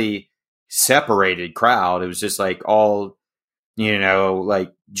totally separated crowd. It was just like all, you know,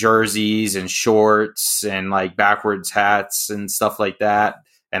 like jerseys and shorts and like backwards hats and stuff like that.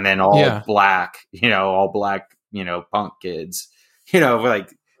 And then all black, you know, punk kids, you know,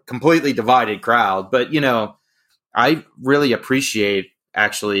 like completely divided crowd. But, you know, I really appreciate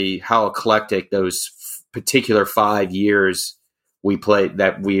actually how eclectic those particular 5 years we played,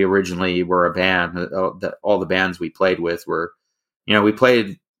 that we originally were a band, all the bands we played with were, you know, we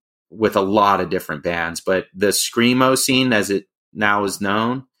played with a lot of different bands, but the screamo scene, as it now is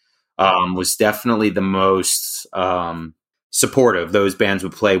known, was definitely the most supportive. Those bands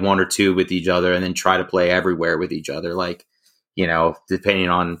would play one or two with each other and then try to play everywhere with each other. Like, you know, depending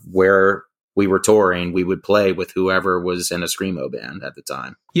on where we were touring, we would play with whoever was in a screamo band at the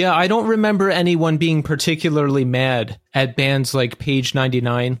time. Yeah, I don't remember anyone being particularly mad at bands like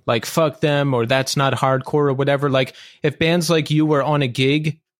Pageninetynine, like fuck them, or that's not hardcore or whatever. Like if bands like you were on a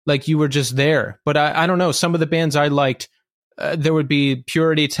gig, like you were just there. But I don't know, some of the bands I liked, there would be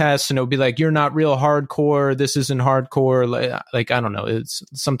purity tests and it would be like, you're not real hardcore, this isn't hardcore. Like I don't know, it's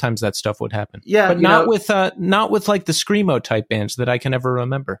sometimes that stuff would happen. Yeah, but not with like the screamo type bands that I can ever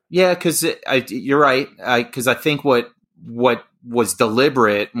remember. Yeah, because you're right. Because I think what was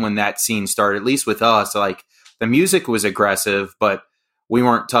deliberate when that scene started, at least with us, like the music was aggressive, but we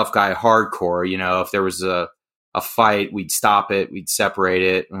weren't tough guy hardcore. You know, if there was a fight, we'd stop it, we'd separate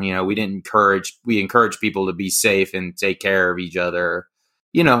it. You know, we encourage people to be safe and take care of each other.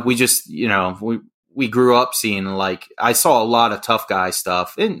 You know, we just, you know, we grew up seeing, like, I saw a lot of tough guy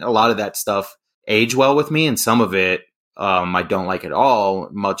stuff, and a lot of that stuff aged well with me, and some of it I don't like at all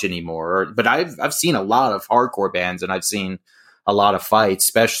much anymore. But I've seen a lot of hardcore bands, and I've seen a lot of fights,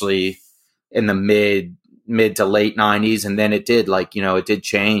 especially in the mid to late 90s. And then it did, like, you know, it did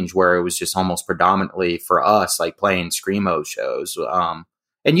change where it was just almost predominantly for us, like playing screamo shows.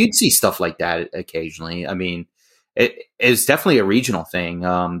 And you'd see stuff like that occasionally. I mean, it's definitely a regional thing,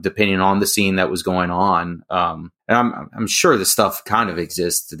 depending on the scene that was going on. And I'm sure the stuff kind of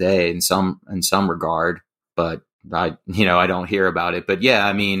exists today in some regard, but I don't hear about it. But yeah,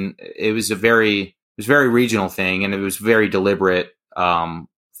 I mean, it was a very regional thing, and it was very deliberate,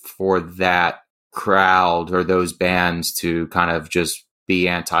 for that crowd or those bands to kind of just be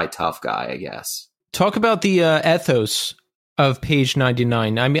anti-tough guy, I guess. Talk about the ethos of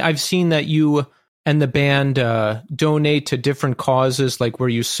Pageninetynine. I mean, I've seen that you and the band donate to different causes. Like, were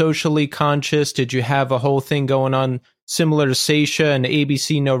you socially conscious? Did you have a whole thing going on similar to Seisha and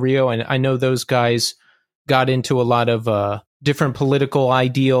ABC No Rio? And I know those guys got into a lot of different political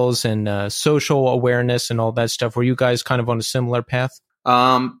ideals and social awareness and all that stuff. Were you guys kind of on a similar path?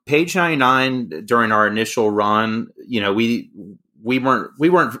 Pageninetynine, during our initial run, you know, we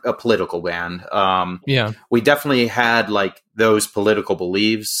weren't a political band. We definitely had like those political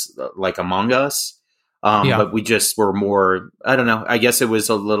beliefs, like among us. But we just were more, I don't know, I guess it was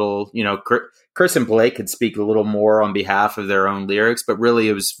a little, you know, Chris and Blake could speak a little more on behalf of their own lyrics, but really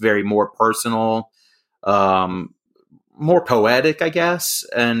it was very more personal, more poetic, I guess.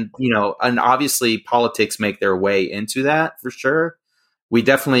 And, and obviously politics make their way into that for sure. We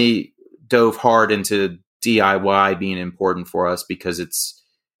definitely dove hard into DIY being important for us because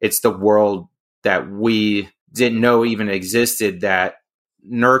it's the world that we didn't know even existed that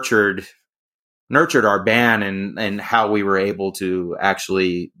nurtured our band and how we were able to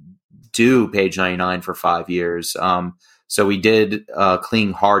actually do Pageninetynine for 5 years. So we did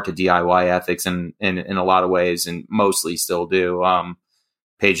cling hard to DIY ethics in a lot of ways, and mostly still do.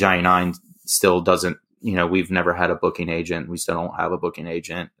 Pageninetynine still doesn't, we've never had a booking agent. We still don't have a booking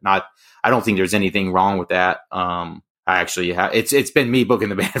agent. I don't think there's anything wrong with that. I actually have, it's been me booking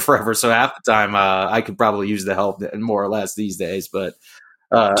the band forever. So half the time, I could probably use the help more or less these days, but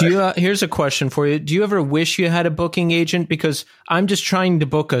here's a question for you. Do you ever wish you had a booking agent? Because I'm just trying to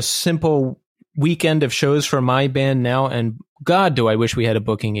book a simple weekend of shows for my band now, and God, do I wish we had a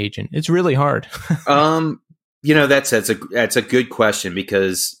booking agent. It's really hard. That's a good question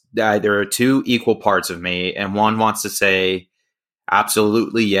because there are two equal parts of me, and one wants to say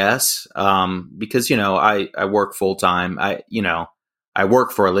absolutely yes, because I work full time. I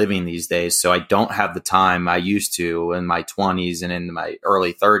work for a living these days, so I don't have the time I used to in my 20s and in my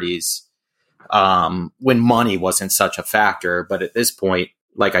early 30s, when money wasn't such a factor. But at this point,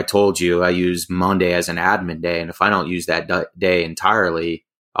 like I told you, I use Monday as an admin day, and if I don't use that day entirely,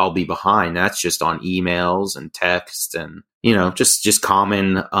 I'll be behind. That's just on emails and text and, just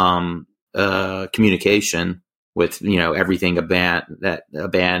common communication with, everything a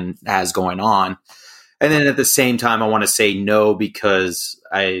band has going on. And then at the same time, I want to say no because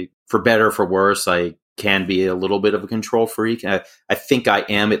for better or for worse, I can be a little bit of a control freak. I think I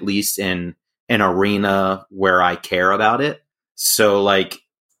am, at least in an arena where I care about it. So I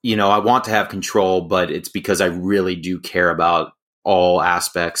want to have control, but it's because I really do care about all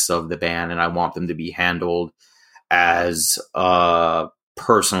aspects of the band and I want them to be handled as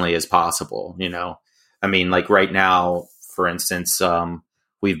personally as possible. Right now, for instance,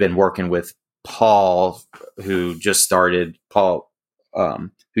 we've been working with Paul, who just started, who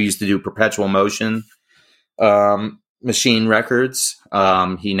used to do Perpetual Motion Machine Records.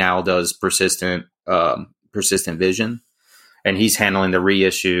 He now does Persistent Vision, and he's handling the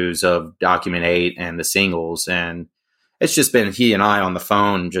reissues of Document 8 and the singles. And it's just been he and I on the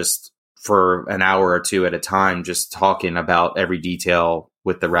phone just for an hour or two at a time, just talking about every detail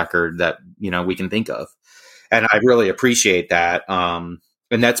with the record that, we can think of. And I really appreciate that. And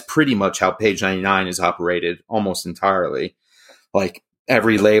that's pretty much how Pageninetynine is operated almost entirely. Like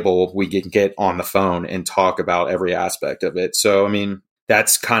every label we can get on the phone and talk about every aspect of it. So,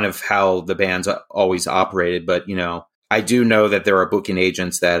 that's kind of how the band's always operated. But, I do know that there are booking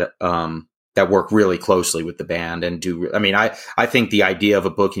agents that work really closely with the band and do. I think the idea of a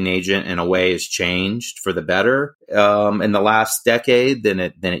booking agent in a way has changed for the better in the last decade than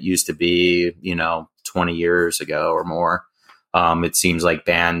it used to be, 20 years ago or more. It seems like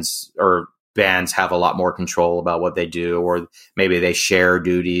bands have a lot more control about what they do, or maybe they share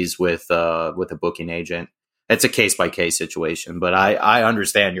duties with a booking agent. It's a case by case situation, but I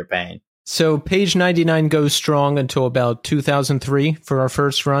understand your pain. So Pageninetynine goes strong until about 2003 for our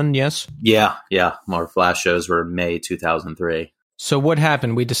first run. Yes. Yeah. Our flash shows were May 2003. So what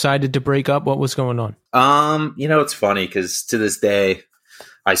happened? We decided to break up. What was going on? It's funny because to this day,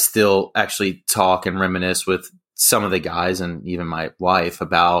 I still actually talk and reminisce with some of the guys and even my wife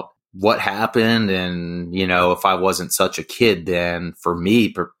about what happened. And, if I wasn't such a kid then, for me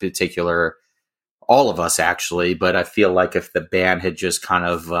particular, all of us actually, but I feel like if the band had just kind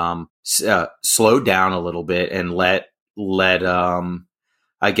of slowed down a little bit and let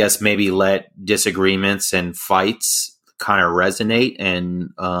disagreements and fights kind of resonate and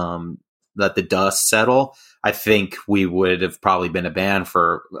let the dust settle, I think we would have probably been a band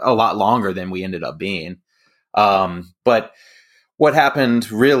for a lot longer than we ended up being. But what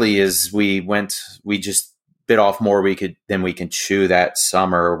happened really is we just bit off more than we can chew that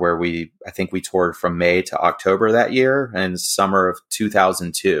summer, where I think we toured from May to October that year, and summer of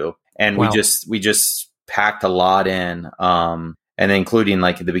 2002. And wow. we just packed a lot in, and including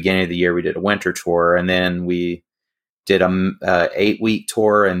at the beginning of the year, we did a winter tour, and then we did a 8-week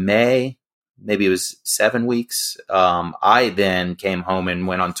tour in May. Maybe it was 7 weeks. I then came home and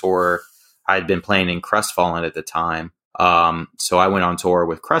went on tour. I'd been playing in Crestfallen at the time. So I went on tour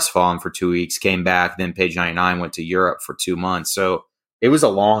with Crestfallen for 2 weeks, came back, then Pageninetynine went to Europe for 2 months. So it was a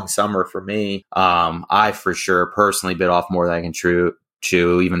long summer for me. I for sure personally bit off more than I can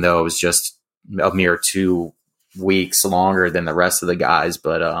chew, even though it was just a mere 2 weeks longer than the rest of the guys.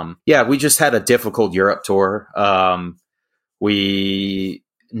 But yeah, we just had a difficult Europe tour. We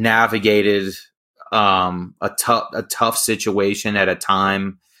navigated a tough situation at a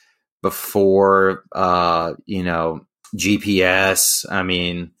time before GPS. I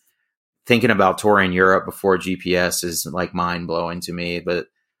mean, thinking about touring Europe before GPS is like mind blowing to me, but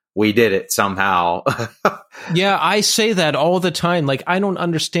we did it somehow. Yeah, I say that all the time. Like, I don't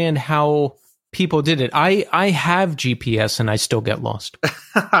understand how people did it. I have GPS and I still get lost.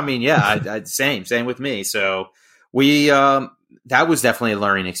 I mean, yeah, same with me. So we, that was definitely a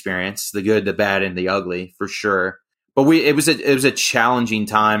learning experience, the good, the bad, and the ugly, for sure. But it was a challenging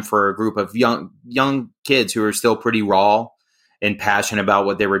time for a group of young kids who were still pretty raw and passionate about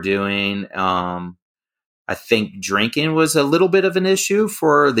what they were doing. I think drinking was a little bit of an issue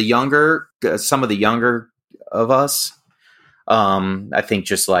for some of the younger of us. I think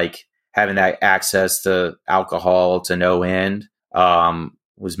just like having that access to alcohol to no end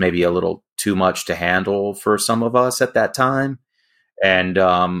was maybe a little too much to handle for some of us at that time. And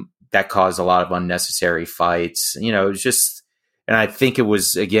that caused a lot of unnecessary fights. It was just, and I think it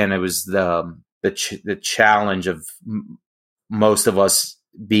was the challenge of most of us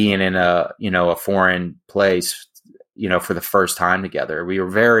being in a foreign place, for the first time together. We were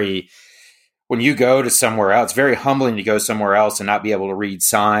when you go to somewhere else, it's very humbling to go somewhere else and not be able to read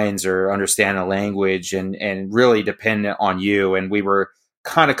signs or understand a language and really dependent on you. And we were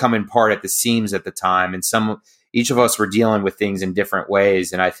kind of coming apart at the seams at the time. And each of us were dealing with things in different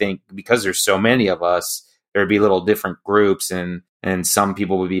ways. And I think because there's so many of us, there'd be little different groups and some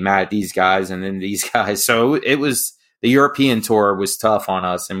people would be mad at these guys and then these guys. So the European tour was tough on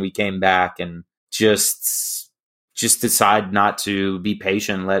us, and we came back and just decide not to be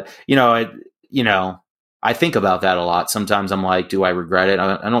patient. I think about that a lot. Sometimes I'm like, do I regret it?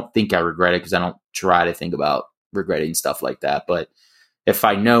 I don't think I regret it because I don't try to think about regretting stuff like that. But if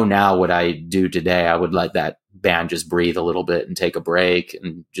I know now what I do today, I would let that band just breathe a little bit and take a break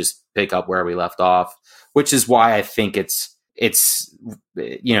and just pick up where we left off, which is why I think it's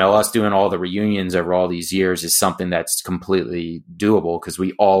us doing all the reunions over all these years is something that's completely doable because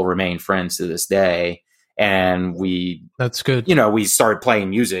we all remain friends to this day. And that's good. We started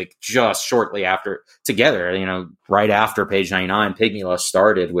playing music just shortly after together, right after Pageninetynine. Pygmy Lush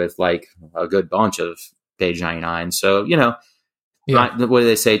started with like a good bunch of Pageninetynine. So, what do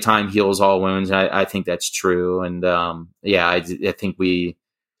they say? Time heals all wounds. I think that's true. And I think we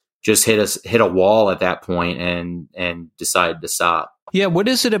just hit a wall at that point and decided to stop. Yeah. What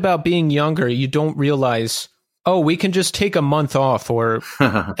is it about being younger? You don't realize, we can just take a month off, or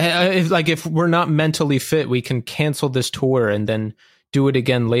if we're not mentally fit, we can cancel this tour and then do it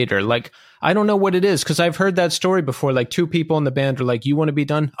again later. Like, I don't know what it is, because I've heard that story before. Like, two people in the band are like, you want to be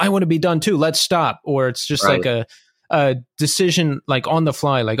done? I want to be done too. Let's stop. Or it's just like a decision, like on the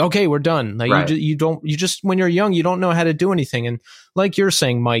fly, like, okay, we're done. Like you just, when you're young, you don't know how to do anything. And like you're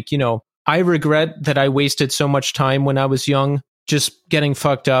saying, Mike, I regret that I wasted so much time when I was young, just getting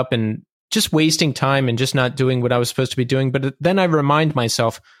fucked up and just wasting time and just not doing what I was supposed to be doing. But then I remind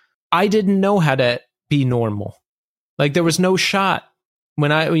myself, I didn't know how to be normal. Like, there was no shot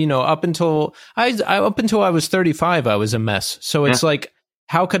when up until I was 35, I was a mess. So it's like,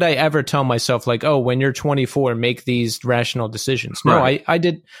 how could I ever tell myself like, when you're 24, make these rational decisions? No, I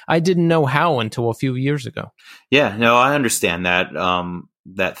didn't know how until a few years ago. Yeah, no, I understand that,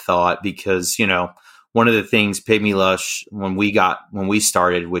 that thought, because, one of the things Pygmy Lush, when we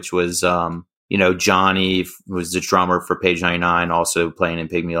started, which was, Johnny was the drummer for Pageninetynine, also playing in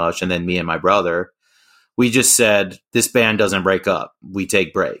Pygmy Lush, and then me and my brother, we just said, this band doesn't break up. We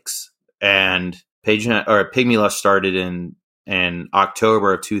take breaks. And Pygmy Lush started in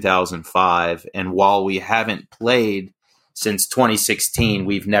October of 2005. And while we haven't played since 2016,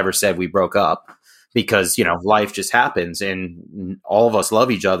 we've never said we broke up. Because, life just happens and all of us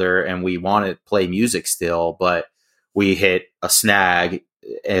love each other and we want to play music still, but we hit a snag.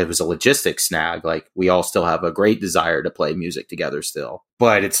 It was a logistics snag. Like, we all still have a great desire to play music together still,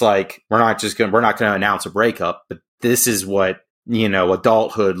 but it's like, we're not going to announce a breakup, but this is what,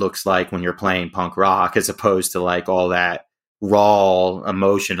 adulthood looks like when you're playing punk rock, as opposed to like all that raw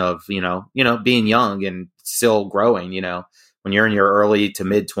emotion of, being young and still growing, when you're in your early to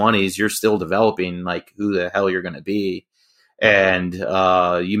mid 20s, you're still developing like who the hell you're going to be. And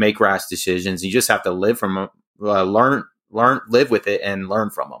you make rash decisions. You just have to live live with it and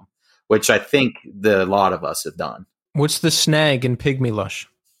learn from them, which I think a lot of us have done. What's the snag in Pygmy Lush?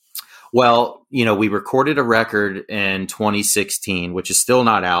 Well, we recorded a record in 2016, which is still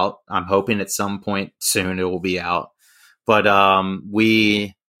not out. I'm hoping at some point soon it will be out. But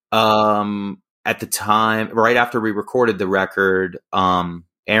we at the time, right after we recorded the record, Aaron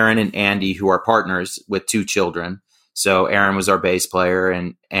and Andy, who are partners with 2 children. So Aaron was our bass player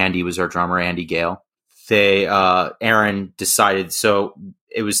and Andy was our drummer, Andy Gale. Aaron decided, so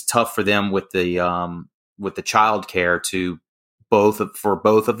it was tough for them with the childcare for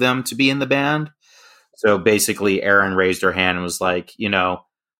both of them to be in the band. So basically Aaron raised her hand and was like,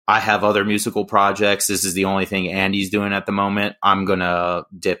 I have other musical projects. This is the only thing Andy's doing at the moment. I'm going to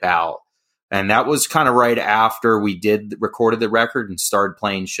dip out. And that was kind of right after we recorded the record and started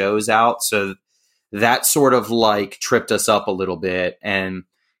playing shows out. So that sort of like tripped us up a little bit. And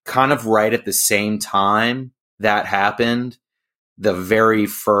kind of right at the same time that happened, the very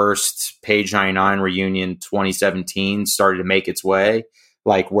first Pageninetynine reunion 2017 started to make its way,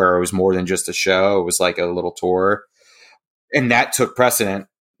 like where it was more than just a show. It was like a little tour. And that took precedent.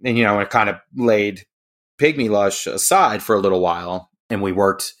 And, it kind of laid Pygmy Lush aside for a little while. And we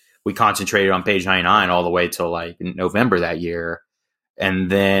concentrated on Pageninetynine all the way till like November that year. And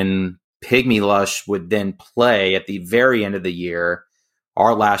then Pygmy Lush would then play at the very end of the year.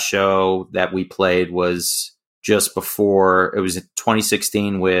 Our last show that we played was just before, it was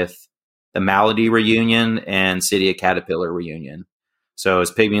 2016 with the Malady reunion and City of Caterpillar reunion. So it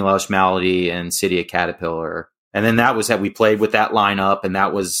was Pygmy Lush, Malady, and City of Caterpillar. And then that was that we played with that lineup, and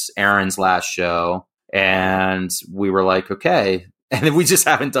that was Aaron's last show. And we were like, okay. And then we just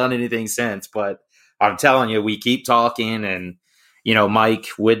haven't done anything since. But I'm telling you, we keep talking. And, Mike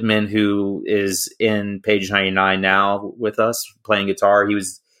Widman, who is in Pageninetynine now with us playing guitar,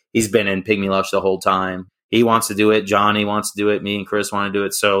 he's been in Pygmy Lush the whole time. He wants to do it. Johnny wants to do it. Me and Chris want to do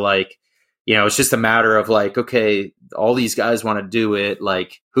it. So like, it's just a matter of like, okay, all these guys want to do it.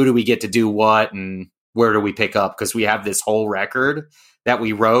 Like, who do we get to do what? And where do we pick up? Because we have this whole record that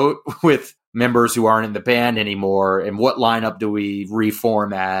we wrote with members who aren't in the band anymore. And what lineup do we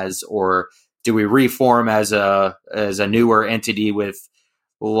reform as, or do we reform as a newer entity with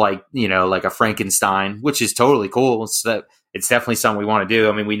like a Frankenstein, which is totally cool. It's definitely something we want to do.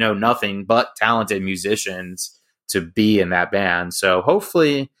 I mean, we know nothing but talented musicians to be in that band. So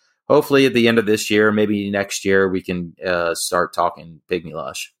hopefully at the end of this year, maybe next year, we can start talking Pygmy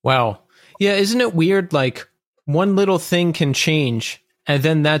Lush. Wow. Yeah, isn't it weird? Like, one little thing can change, and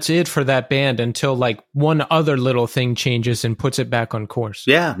then that's it for that band until like one other little thing changes and puts it back on course.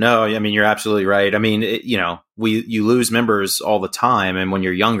 Yeah, no, I mean, you're absolutely right. I mean, you lose members all the time, and when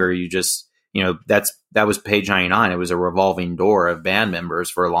you're younger, you just, that was Pageninetynine. It was a revolving door of band members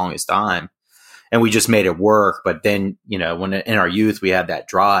for the longest time, and we just made it work. But then, when in our youth we had that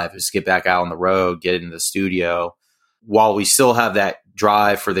drive, just get back out on the road, get in the studio. While we still have that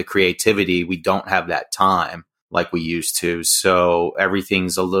drive for the creativity, we don't have that time like we used to. So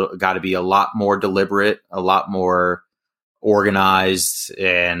everything's got to be a lot more deliberate, a lot more organized,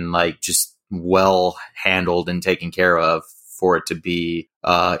 and like just well handled and taken care of for it to be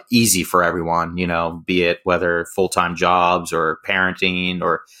easy for everyone, be it whether full-time jobs or parenting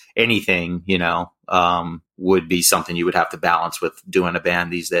or anything, would be something you would have to balance with doing a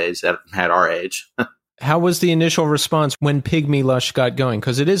band these days at our age. How was the initial response when Pygmy Lush got going?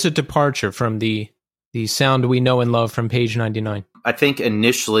 Because it is a departure from the sound we know and love from Pageninetynine. I think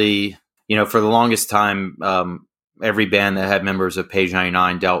initially, for the longest time, every band that had members of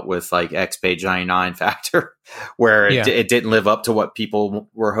Pageninetynine dealt with like ex-Pageninetynine factor, where it didn't live up to what people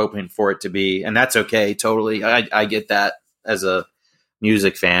were hoping for it to be. And that's okay, totally. I get that as a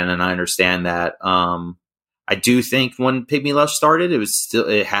music fan, and I understand that. I do think when Pygmy Lush started,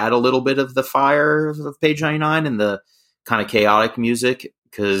 it had a little bit of the fire of Pageninetynine and the kind of chaotic music.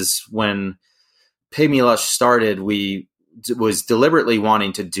 Because when Pygmy Lush started, we was deliberately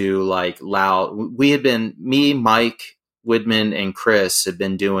wanting to do like loud. We had been, me, Mike Widman, and Chris had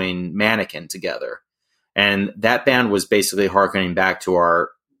been doing Mannequin together. And that band was basically harkening back to our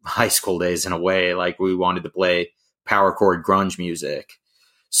high school days in a way. Like, we wanted to play power chord grunge music,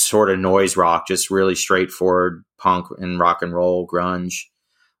 sort of noise rock, just really straightforward punk and rock and roll grunge.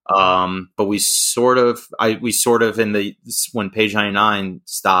 But we sort of when Pageninetynine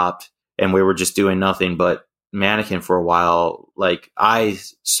stopped and we were just doing nothing but Mannequin for a while, like I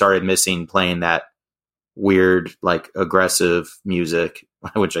started missing playing that weird, like aggressive music,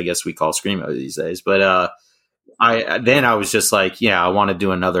 which I guess we call screamo these days. But I was just like, yeah, I want to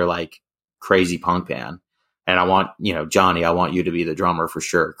do another like crazy punk band. And I want, Johnny, I want you to be the drummer for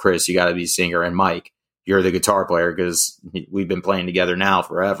sure. Chris, you got to be singer. And Mike, you're the guitar player, because we've been playing together now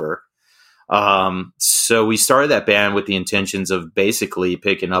forever. So we started that band with the intentions of basically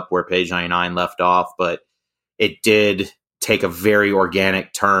picking up where Pageninetynine left off, but it did take a very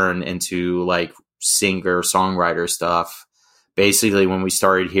organic turn into like singer-songwriter stuff. Basically, when we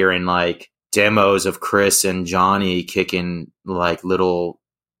started hearing like demos of Chris and Johnny kicking like little,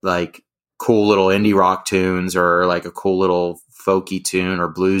 like cool little indie rock tunes or like a cool little folky tune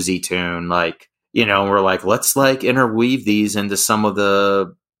or bluesy tune. Like, you know, we're like, let's like interweave these into some of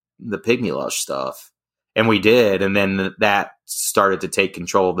the Pygmy Lush stuff. And we did. And then that started to take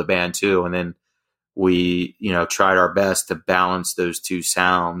control of the band too. And then we, you know, tried our best to balance those two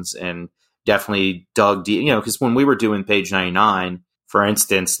sounds and definitely dug deep, you know, because when we were doing Pageninetynine, for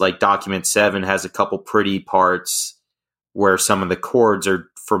instance, like Document 7 has a couple pretty parts where some of the chords are,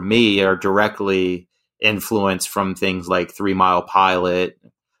 for me, are directly influenced from things like 3 Mile Pilot,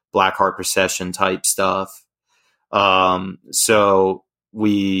 Blackheart Procession type stuff. So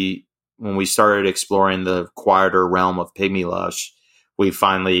when we started exploring the quieter realm of Pygmy Lush, we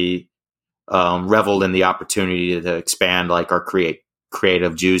finally reveled in the opportunity to expand like our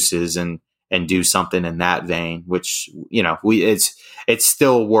creative juices and do something in that vein, which, you know, it's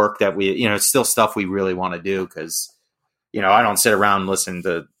still work that we, you know, it's still stuff we really want to do. Cause, you know, I don't sit around and listen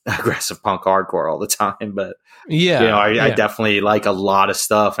to aggressive punk hardcore all the time, but yeah, you know, I definitely like a lot of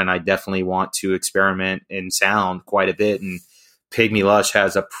stuff and I definitely want to experiment in sound quite a bit. And Pygmy Lush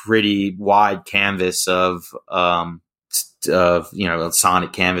has a pretty wide canvas of, you know, a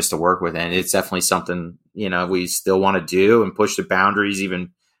sonic canvas to work with. And it's definitely something, you know, we still want to do and push the boundaries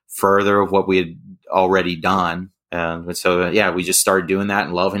even further of what we had already done. So, yeah, we just started doing that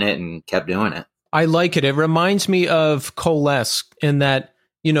and loving it and kept doing it. I like it. It reminds me of Coalesce in that,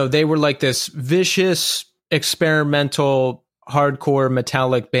 you know, they were like this vicious, experimental, hardcore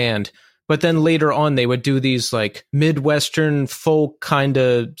metallic band. But then later on, they would do these like Midwestern folk kind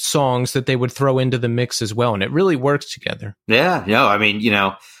of songs that they would throw into the mix as well. And it really works together. Yeah, no, I mean, you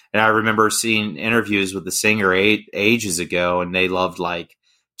know, and I remember seeing interviews with the singer ages ago, and they loved like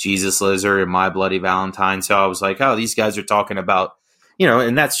Jesus Lizard and My Bloody Valentine. So I was like, oh, these guys are talking about, you know,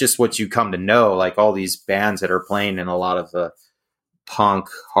 and that's just what you come to know, like all these bands that are playing in a lot of the punk,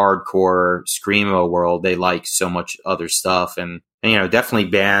 hardcore, screamo world, they like so much other stuff. And you know, definitely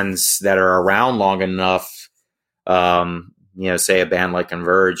bands that are around long enough, you know, say a band like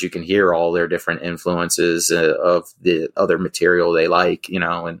Converge, you can hear all their different influences of the other material they like, you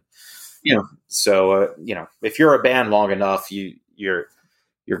know, and, you know, so, you know, if you're a band long enough, you're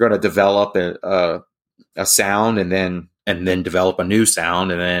going to develop a sound and then develop a new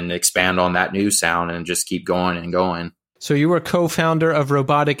sound and then expand on that new sound and just keep going and going. So you were co-founder of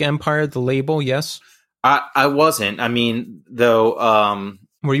Robotic Empire, the label, yes? I wasn't. I mean, though.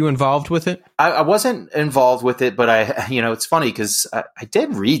 Were you involved with it? I wasn't involved with it, but you know, it's funny because I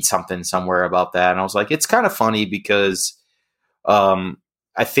did read something somewhere about that, and I was like, it's kind of funny because I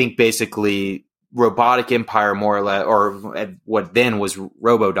think basically Robotic Empire, more or less, or what then was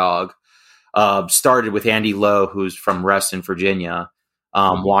RoboDog, started with Andy Lowe, who's from Reston, Virginia,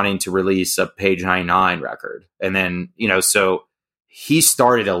 wanting to release a Pageninetynine record, and then, you know, so he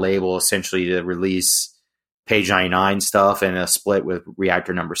started a label essentially to release Pageninetynine stuff and a split with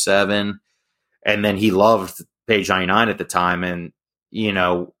Reactor Number 7. And then he loved Pageninetynine at the time. And, you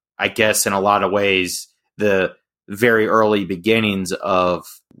know, I guess in a lot of ways, the very early beginnings of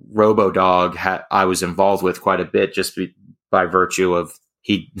RoboDog, I was involved with quite a bit just by virtue of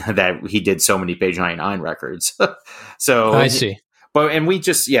he did so many Pageninetynine records. So I see. And we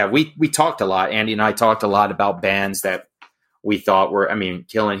just, we talked a lot. Andy and I talked a lot about bands that we thought were, I mean,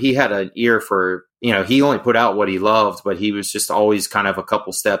 killing. He had an ear for, you know, he only put out what he loved, but he was just always kind of a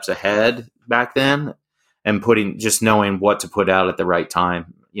couple steps ahead back then and just knowing what to put out at the right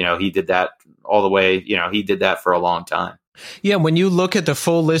time. You know, he did that all the way, you know, he did that for a long time. Yeah, when you look at the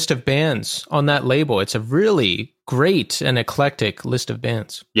full list of bands on that label, it's a really great and eclectic list of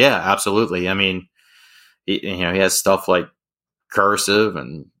bands. Yeah, absolutely. I mean, he has stuff like Cursive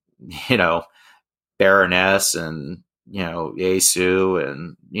and, you know, Baroness and, you know, Yesu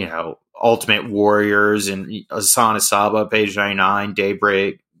and, you know, Ultimate Warriors and Asana Saba, Pageninetynine,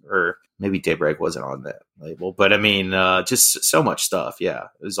 Daybreak, or maybe Daybreak wasn't on that label, but I mean, just so much stuff. Yeah,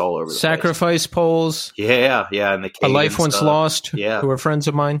 it was all over the Sacrifice place. Poles. Yeah, and the A Life Once Lost. Yeah, who are friends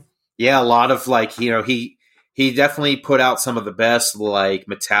of mine. Yeah, a lot of like, you know, he definitely put out some of the best like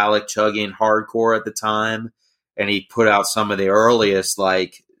metallic chugging hardcore at the time, and he put out some of the earliest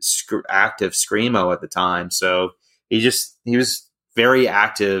like active screamo at the time. So he was very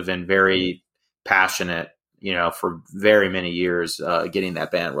active and very passionate, you know, for very many years, getting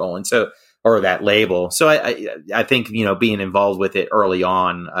that band rolling. So, or that label. So I think, you know, being involved with it early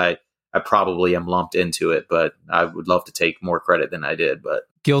on, I probably am lumped into it, but I would love to take more credit than I did, but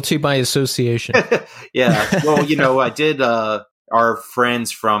guilty by association. Yeah. Well, you know, I did, our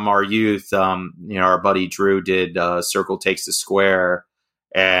friends from our youth, you know, our buddy Drew did, Circle Takes the Square.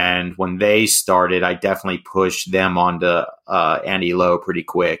 And when they started, I definitely pushed them onto Andy Lowe pretty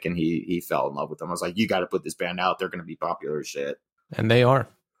quick, and he fell in love with them. I was like, you got to put this band out. They're going to be popular as shit. And they are.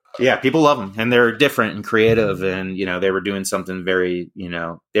 Yeah, people love them, and they're different and creative, and, you know, they were doing something very, you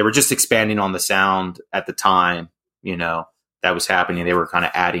know, they were just expanding on the sound at the time, you know, that was happening. They were kind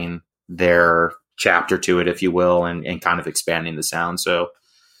of adding their chapter to it, if you will, and kind of expanding the sound. So,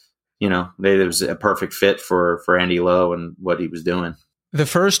 you know, it was a perfect fit for Andy Lowe and what he was doing. The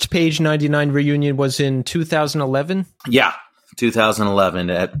first Pageninetynine reunion was in 2011? Yeah, 2011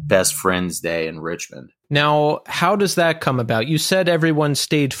 at Best Friends Day in Richmond. Now, how does that come about? You said everyone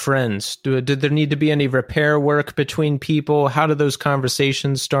stayed friends. Did there need to be any repair work between people? How did those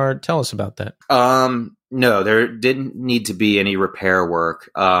conversations start? Tell us about that. No, there didn't need to be any repair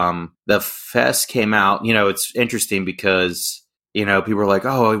work. The fest came out, you know, it's interesting because, you know, people are like,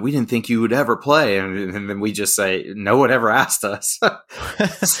 oh, we didn't think you would ever play. And then we just say, no one ever asked us.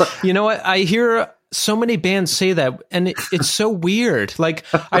 So, you know what? I hear so many bands say that, and it's so weird. Like,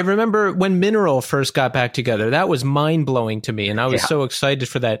 I remember when Mineral first got back together, that was mind-blowing to me, and I was so excited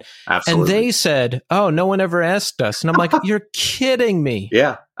for that. Absolutely. And they said, oh, no one ever asked us. And I'm like, you're kidding me.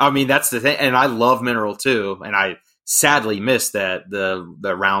 Yeah. I mean, that's the thing. And I love Mineral too. And I sadly missed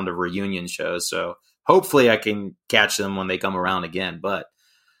the round of reunion shows. So hopefully I can catch them when they come around again. But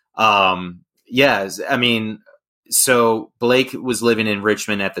yeah, I mean, so Blake was living in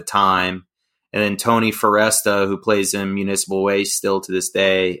Richmond at the time. And then Tony Foresta, who plays in Municipal Waste still to this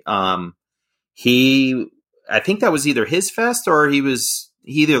day, I think that was either his fest or he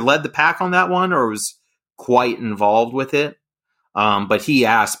either led the pack on that one or was quite involved with it. But he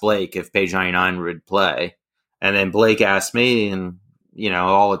asked Blake if Pageninetynine would play. And then Blake asked me, and, you know,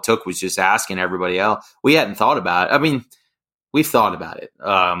 all it took was just asking everybody else. We hadn't thought about it. I mean, we've thought about it.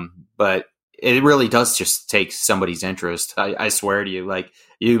 But it really does just take somebody's interest. I swear to you, like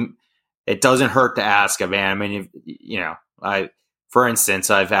it doesn't hurt to ask a band. I mean, you know, for instance,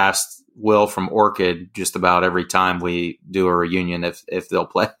 I've asked Will from Orchid just about every time we do a reunion if they'll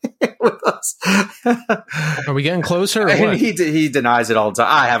play with us. Are we getting closer? Or what? He denies it all the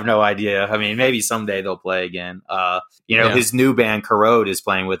time. I have no idea. I mean, maybe someday they'll play again. You know, his new band Corrode is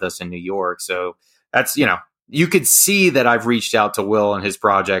playing with us in New York. So that's, you know, you could see that I've reached out to Will and his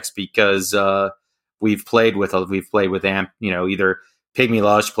projects because we've played with Amp, you know, either Pygmy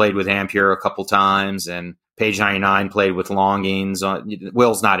Lush played with Ampere a couple times, and Pageninetynine played with Longings.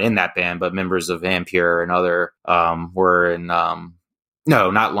 Will's not in that band, but members of Ampere and other were in.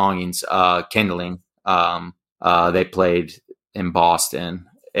 No, not Longings. Kindling. They played in Boston,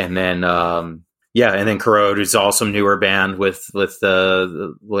 and then and then Corrode is also a newer band with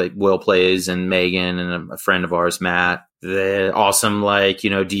like Will plays and Megan and a friend of ours, Matt. The awesome, like, you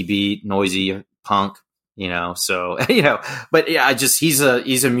know, D-beat, noisy punk. You know, so, you know, but yeah, he's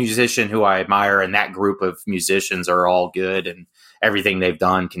a musician who I admire, and that group of musicians are all good, and everything they've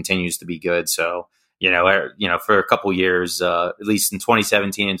done continues to be good. So, you know, for a couple years, at least in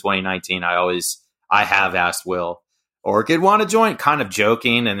 2017 and 2019, I have asked Will, Orchid want to join, kind of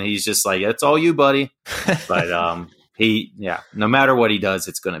joking, and he's just like, it's all you, buddy. But no matter what he does,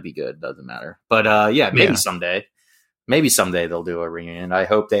 it's going to be good. Doesn't matter. But maybe someday. Maybe someday they'll do a reunion. I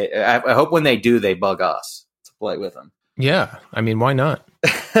hope when they do, they bug us to play with them. Yeah. I mean, why not?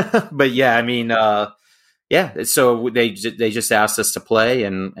 But yeah, I mean, so they just asked us to play,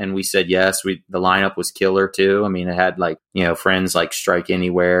 and we said yes. The lineup was killer too. I mean, it had, like, you know, friends like Strike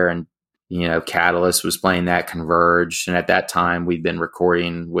Anywhere, and, you know, Catalyst was playing that, Converge. And at that time we'd been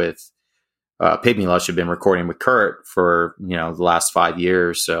recording with Pygmy Lush had been recording with Kurt for, you know, the last 5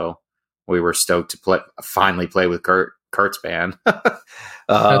 years. So we were stoked to finally play with Kurt's band.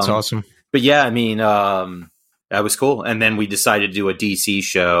 That's awesome. But yeah, I mean, that was cool. And then we decided to do a DC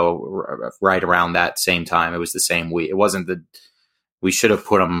show right around that same time. It was the same week. It wasn't we should have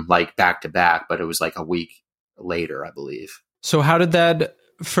put them like back to back, but it was like a week later, I believe. So how did that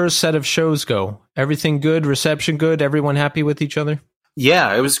first set of shows go? Everything good? Reception good? Everyone happy with each other?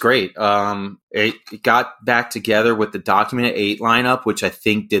 Yeah, it was great. It got back together with the Documented 8 lineup, which I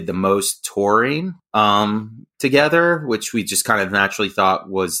think did the most touring together, which we just kind of naturally thought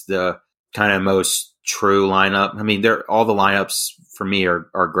was the kind of most true lineup. I mean, all the lineups for me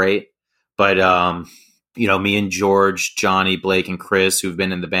are great, but you know, me and George, Johnny, Blake, and Chris, who've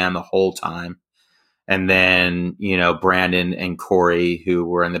been in the band the whole time, and then, you know, Brandon and Corey, who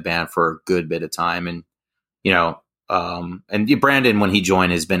were in the band for a good bit of time, and, you know. And Brandon, when he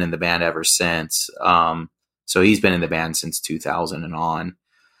joined, has been in the band ever since. So he's been in the band since 2000 and on.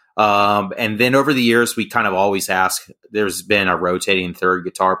 And then over the years, we kind of always ask, there's been a rotating third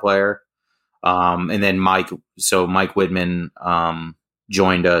guitar player. And then Mike Whitman,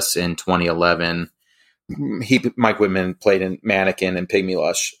 joined us in 2011. Mike Whitman played in Mannequin and Pygmy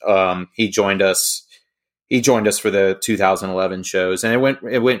Lush. He joined us for the 2011 shows, and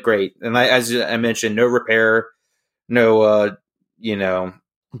it went great. And as I mentioned, no repair, no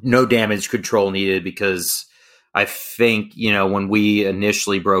no damage control needed, because I think, when we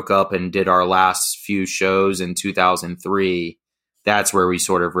initially broke up and did our last few shows in 2003, that's where we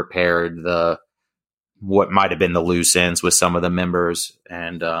sort of repaired what might have been the loose ends with some of the members.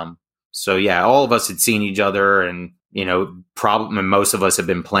 And so, yeah, all of us had seen each other, and, probably most of us have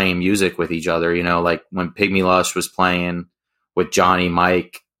been playing music with each other, like when Pygmy Lush was playing with Johnny,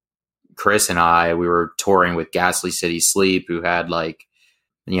 Mike, Chris, and I, we were touring with Ghastly City Sleep, who had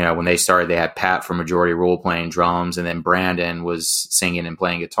when they started, they had Pat from Majority Rule playing drums, and then Brandon was singing and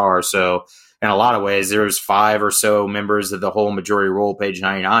playing guitar. So in a lot of ways, there was 5 or so members of the whole Majority Rule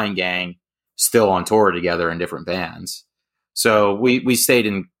Pageninetynine gang still on tour together in different bands. So we stayed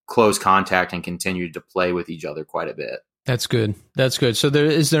in close contact and continued to play with each other quite a bit. That's good. That's good. So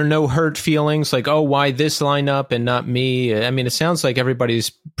is there no hurt feelings like, oh, why this lineup and not me? I mean, it sounds like everybody's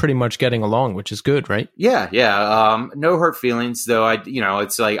pretty much getting along, which is good, right? Yeah. No hurt feelings, though.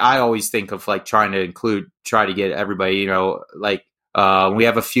 It's like I always think of trying to get everybody. We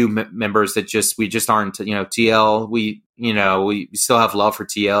have a few members that we just aren't. TL. We still have love for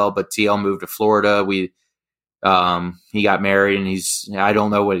TL, but TL moved to Florida. He got married, and I don't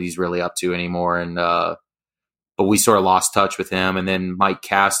know what he's really up to anymore, and but we sort of lost touch with him. And then Mike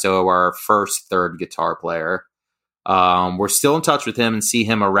Casto, our first third guitar player, we're still in touch with him and see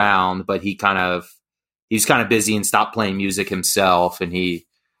him around, but he was kind of busy and stopped playing music himself, and he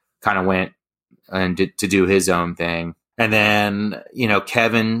kind of went and to do his own thing. And then,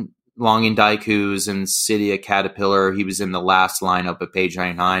 Kevin Longendijk, who's in City of Caterpillar, he was in the last lineup of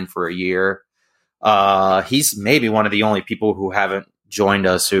Pageninetynine for a year. He's maybe one of the only people who haven't joined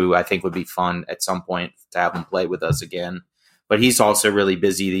us, who I think would be fun at some point to have him play with us again. But he's also really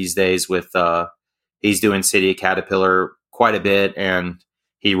busy these days with he's doing City of Caterpillar quite a bit, and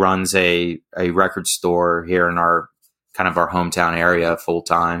he runs a record store here in our hometown area full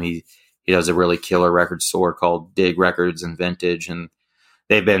time. He does a really killer record store called Dig Records and Vintage, and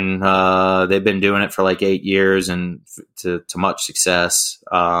they've been doing it for 8 years and to much success.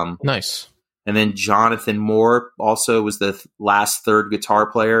 Nice. And then Jonathan Moore also was the last third guitar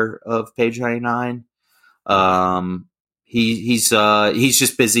player of Pageninetynine. He's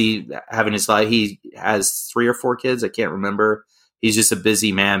just busy having his life. He has 3 or 4 kids. I can't remember. He's just a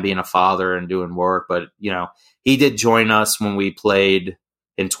busy man being a father and doing work. But, he did join us when we played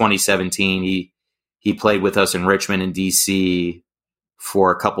in 2017. He played with us in Richmond and DC for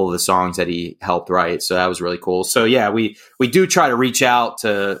a couple of the songs that he helped write. So that was really cool. So yeah, we do try to reach out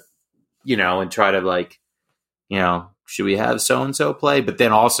to, and try to should we have so-and-so play? But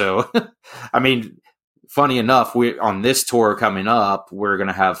then also, I mean, funny enough, on this tour coming up, we're going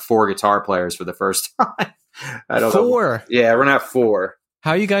to have 4 guitar players for the first time. I don't 4? know. Yeah, we're going to have 4.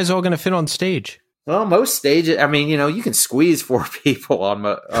 How are you guys all going to fit on stage? Well, most stages, I mean, you can squeeze 4 people or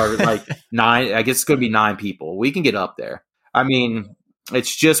 9. I guess it's going to be 9 people. We can get up there. I mean,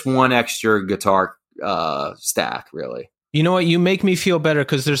 it's just one extra guitar stack, really. You know what? You make me feel better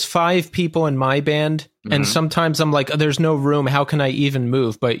because there's 5 people in my band, and sometimes I'm like, oh, there's no room. How can I even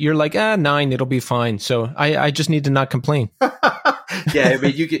move? But you're like, 9, it'll be fine. So I just need to not complain. Yeah, I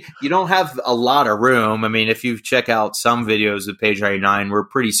mean, you don't have a lot of room. I mean, if you check out some videos of Pageninetynine, we're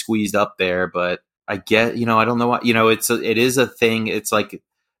pretty squeezed up there. But I get, I don't know what, it is a thing. It's like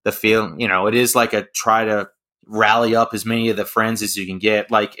the feeling, it is like a try to rally up as many of the friends as you can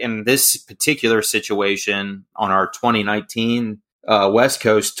get. Like in this particular situation on our 2019 West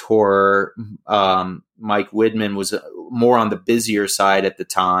Coast tour, Mike Whitman was more on the busier side at the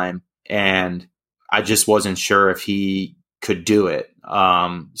time, and I just wasn't sure if he could do it.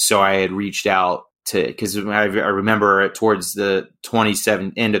 So I had reached out because I remember towards the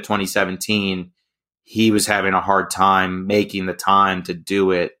end of 2017, he was having a hard time making the time to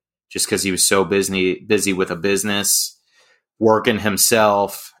do it, just because he was so busy with a business, working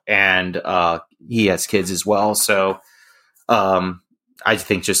himself, and he has kids as well. So I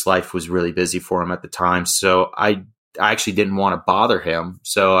think just life was really busy for him at the time. So I actually didn't want to bother him.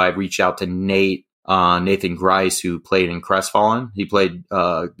 So I reached out to Nathan Grice, who played in Crestfallen. He played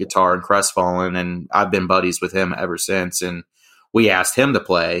guitar in Crestfallen, and I've been buddies with him ever since. And we asked him to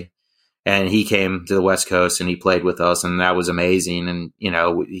play. And he came to the West Coast and he played with us, and that was amazing. And,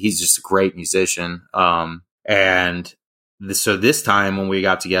 he's just a great musician. So this time when we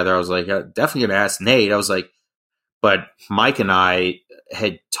got together, I was like, definitely going to ask Nate. I was like, but Mike and I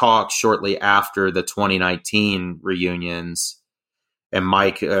had talked shortly after the 2019 reunions, and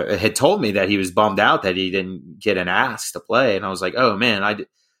Mike had told me that he was bummed out that he didn't get an ask to play. And I was like, oh man,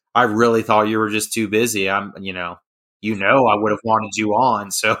 I really thought you were just too busy. I would have wanted you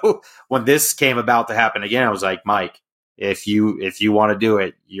on. So when this came about to happen again, I was like, Mike, if you want to do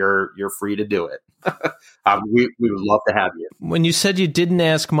it, you're free to do it. We would love to have you. When you said you didn't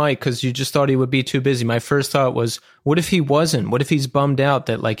ask Mike because you just thought he would be too busy, my first thought was, what if he wasn't? What if he's bummed out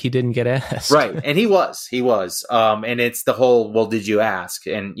that like he didn't get asked? Right. And he was. And it's the whole, well, did you ask?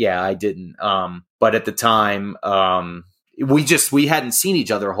 And yeah, I didn't. But at the time, we hadn't seen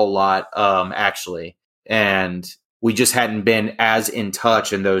each other a whole lot, actually. And we just hadn't been as in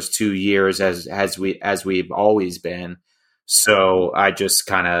touch in those 2 years as we've always been. So I just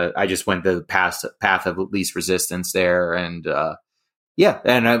went the path of least resistance there. And,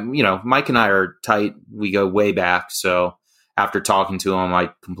 Mike and I are tight. We go way back. So after talking to him, I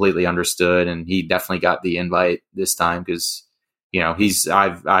completely understood, and he definitely got the invite this time because, he's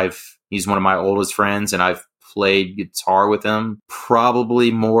one of my oldest friends, and I've played guitar with him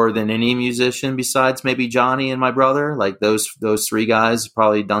probably more than any musician besides maybe Johnny and my brother. Like those three guys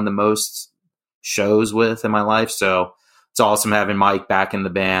probably done the most shows with in my life. So it's awesome having Mike back in the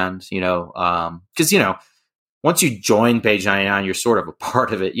band, because, once you join Pageninetynine, you're sort of a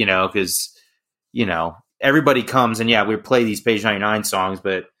part of it, because, everybody comes and we play these Pageninetynine songs,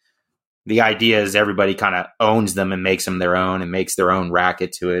 but the idea is everybody kind of owns them and makes them their own and makes their own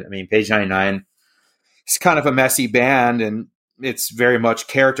racket to it. I mean, Pageninetynine is kind of a messy band, and it's very much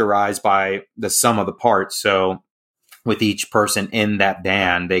characterized by the sum of the parts. So with each person in that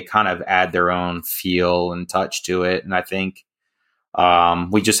band, they kind of add their own feel and touch to it. And I think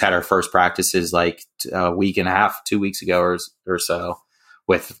we just had our first practices like a week and a half, 2 weeks ago or so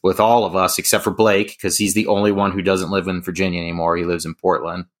with all of us, except for Blake, because he's the only one who doesn't live in Virginia anymore. He lives in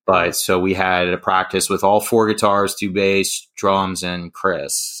Portland. But so we had a practice with all 4 guitars, 2 bass, drums, and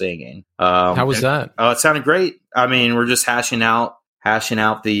Chris singing. How was that? It sounded great. I mean, we're just hashing out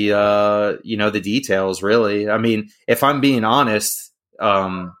the the details, really. I mean, if I'm being honest,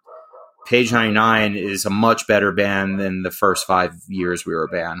 Pageninetynine is a much better band than the first 5 years we were a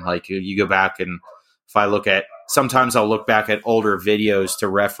band. Like you go back, and sometimes I'll look back at older videos to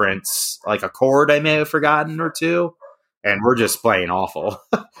reference like a chord I may have forgotten or two, and we're just playing awful.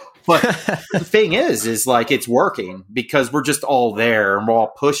 But the thing is like it's working because we're just all there and we're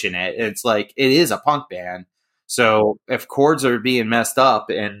all pushing it. It's like it is a punk band. So if chords are being messed up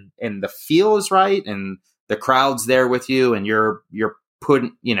and the feel is right and the crowd's there with you and you're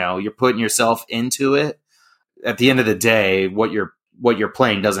putting yourself into it, at the end of the day, what you're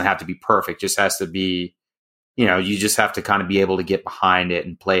playing doesn't have to be perfect. It just has to be, you just have to kind of be able to get behind it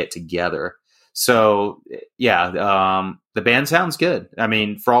and play it together. So the band sounds good. I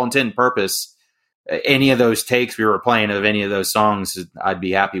mean, for all intent and purpose, any of those takes we were playing of any of those songs, I'd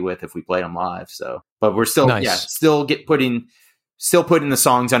be happy with if we played them live. So, but we're still, nice. Still putting the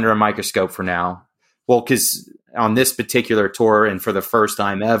songs under a microscope for now. Well, because on this particular tour and for the first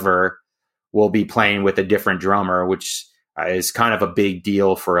time ever, we'll be playing with a different drummer, which is kind of a big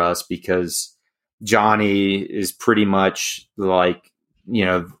deal for us because Johnny is pretty much like,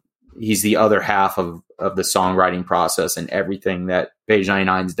 he's the other half of the songwriting process and everything that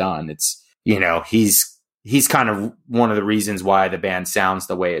Pageninetynine done. It's, he's kind of one of the reasons why the band sounds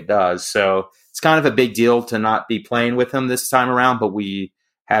the way it does. So it's kind of a big deal to not be playing with him this time around, but we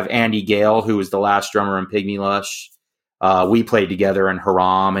have Andy Gale, who was the last drummer in Pygmy Lush. We played together in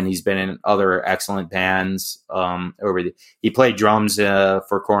Haram, and he's been in other excellent bands. He played drums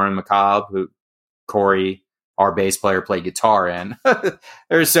for Corin Macabre, who Corey, our bass player, played guitar in.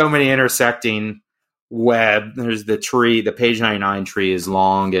 There's so many intersecting web. There's the tree. The Pageninetynine tree is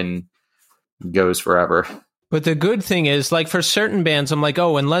long and goes forever. But the good thing is, like for certain bands, I'm like,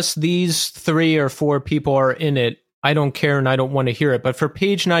 oh, unless these 3 or 4 people are in it, I don't care and I don't want to hear it. But for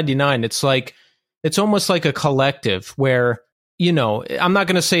Pageninetynine, it's like, it's almost like a collective where, I'm not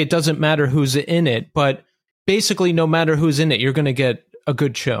going to say it doesn't matter who's in it, but basically no matter who's in it, you're going to get a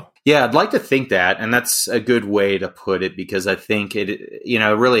good show. Yeah, I'd like to think that. And that's a good way to put it because I think it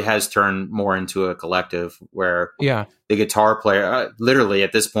really has turned more into a collective where the guitar player, literally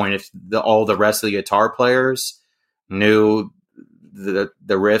at this point, if all the rest of the guitar players knew the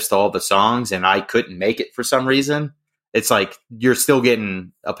riffs to all the songs and I couldn't make it for some reason, it's like you're still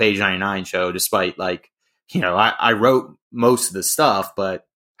getting a Pageninetynine show despite I wrote most of the stuff, but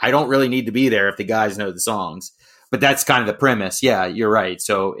I don't really need to be there if the guys know the songs. But that's kind of the premise. Yeah, you're right.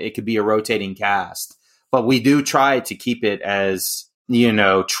 So it could be a rotating cast. But we do try to keep it as,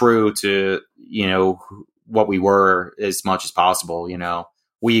 true to, what we were as much as possible.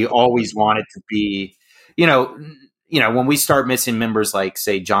 We always wanted to be, when we start missing members like,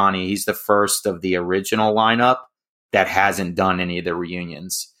 say, Johnny, he's the first of the original lineup that hasn't done any of the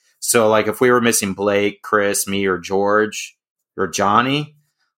reunions. So, like, if we were missing Blake, Chris, me, or George, or Johnny,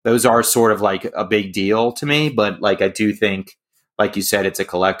 those are sort of like a big deal to me. But, like, I do think, like you said, it's a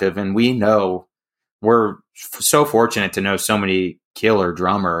collective. And we're so fortunate to know so many killer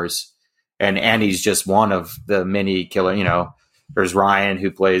drummers. And Andy's just one of the many killer, there's Ryan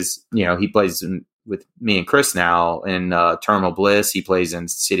who plays, he plays with me and Chris now in Terminal Bliss. He plays in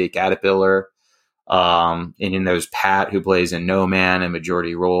City of Caterpillar. And then there's Pat who plays in No Man and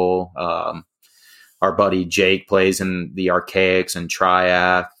Majority Role. Our buddy Jake plays in the Archaics and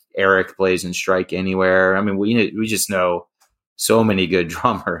Triath. Eric plays in Strike Anywhere. I mean, we just know so many good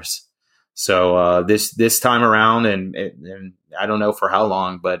drummers. So this time around, and I don't know for how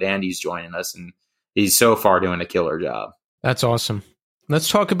long, but Andy's joining us, and he's so far doing a killer job. That's awesome. Let's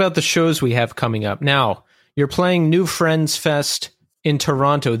talk about the shows we have coming up. Now, you're playing New Friends Fest in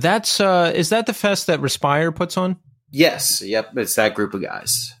Toronto. That's is that the fest that Respire puts on? Yes. Yep. It's that group of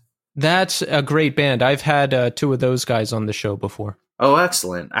guys. That's a great band. I've had two of those guys on the show before. Oh,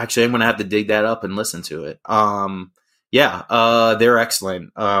 excellent. Actually, I'm going to have to dig that up and listen to it. They're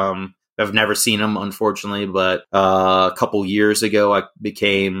excellent. I've never seen them, unfortunately, but a couple years ago, I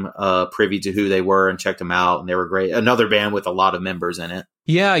became privy to who they were and checked them out, and they were great. Another band with a lot of members in it.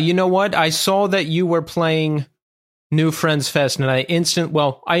 Yeah, you know what? I saw that you were playing New Friends Fest, and I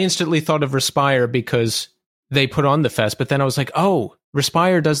instantly thought of Respire because they put on the fest, but then I was like, oh,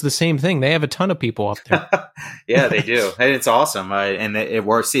 Respire does the same thing. They have a ton of people up there. Yeah, they do. And it's awesome. And it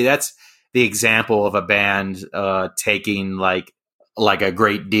works. See, that's the example of a band taking like a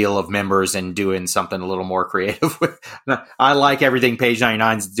great deal of members and doing something a little more creative with. I like everything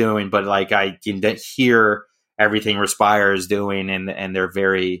Pageninetynine is doing, but like I can hear everything Respire is doing, and they're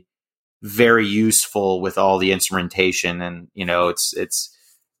very, very useful with all the instrumentation, and it's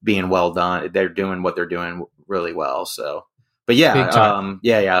being well done. They're doing what they're doing really well. So, but yeah,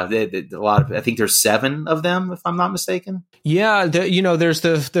 a lot of, I think there's 7 of them, if I'm not mistaken. Yeah, there's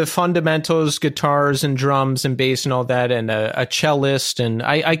the fundamentals, guitars and drums and bass and all that, and a cellist, and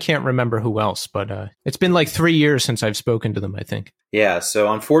I can't remember who else, but it's been like 3 years since I've spoken to them, I think. Yeah,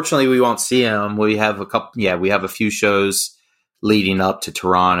 so unfortunately we won't see them. We have a few shows leading up to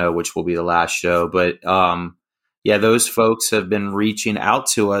Toronto, which will be the last show, but those folks have been reaching out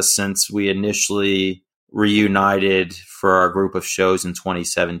to us since we initially reunited for our group of shows in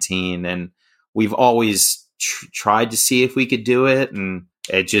 2017, and we've always tried to see if we could do it, and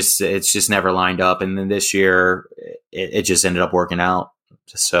it's just never lined up. And then this year it just ended up working out.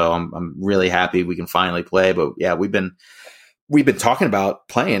 So I'm really happy we can finally play. But yeah, we've been talking about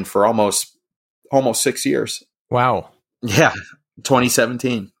playing for almost 6 years. Wow. Yeah.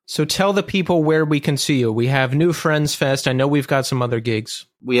 2017. So tell the people where we can see you. We have New Friends Fest. I know we've got some other gigs.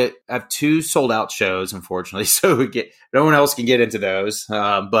 We have 2 sold out shows, unfortunately. So no one else can get into those.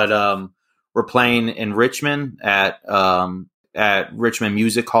 But we're playing in Richmond at Richmond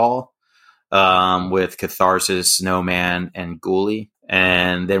Music Hall with Catharsis, No Man, and Ghoulie.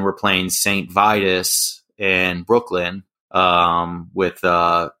 And then we're playing St. Vitus in Brooklyn with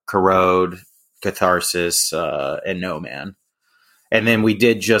Corrode, Catharsis, and No Man. And then we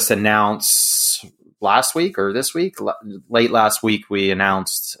did just announce last week or this week, late last week, we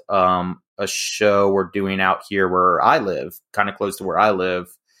announced a show we're doing out here where I live, kind of close to where I live,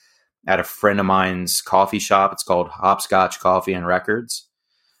 at a friend of mine's coffee shop. It's called Hopscotch Coffee and Records.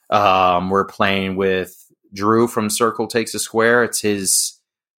 We're playing with Drew from Circle Takes a Square. It's his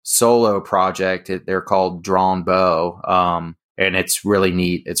solo project. They're called Drawn Bow. And it's really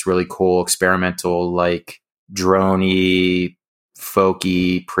neat. It's really cool, experimental, like droney,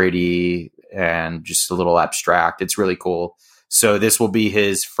 folky, pretty, and just a little abstract. It's really cool. So this will be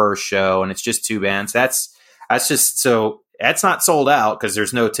his first show, and it's just 2 bands. That's not sold out because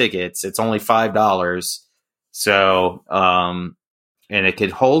there's no tickets. It's only $5. So, and it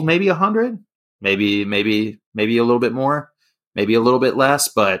could hold maybe 100, maybe a little bit more, maybe a little bit less,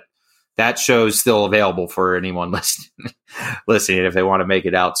 but that show's still available for anyone listening if they want to make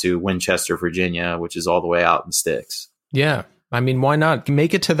it out to Winchester, Virginia, which is all the way out in sticks. Yeah. I mean, why not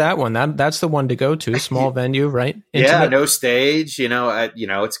make it to that one? That's the one to go to. Small venue, right? Intimate. Yeah, no stage.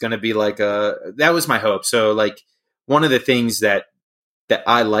 It's going to be like that was my hope. So, like, one of the things that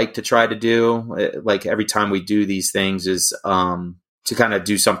I like to try to do, like every time we do these things, is to kind of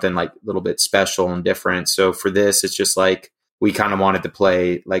do something like a little bit special and different. So for this, it's just like we kind of wanted to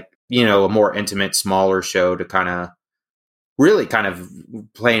play like a more intimate, smaller show to kind of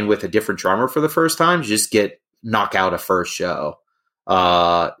playing with a different drummer for the first time. Just knock out a first show.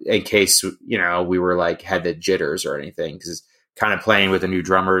 in case, we were like had the jitters or anything, because kind of playing with the new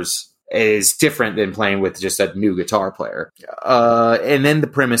drummers is different than playing with just a new guitar player. And then the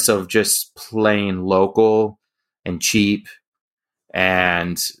premise of just playing local and cheap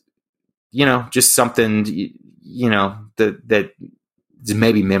and, just something, that is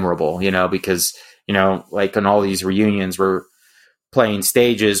maybe memorable, because, like on all these reunions, we're playing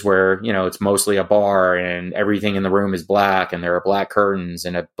stages where, it's mostly a bar and everything in the room is black and there are black curtains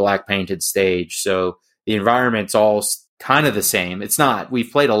and a black painted stage. So the environment's all kind of the same. It's not,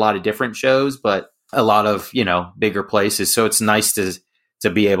 we've played a lot of different shows, but a lot of, bigger places. So it's nice to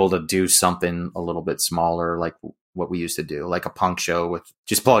be able to do something a little bit smaller, like what we used to do, like a punk show with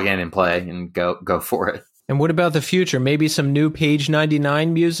just plug in and play and go for it. And what about the future? Maybe some new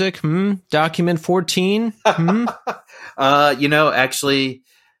Pageninetynine music? Document 14? Actually,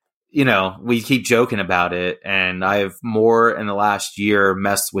 we keep joking about it, and I've more in the last year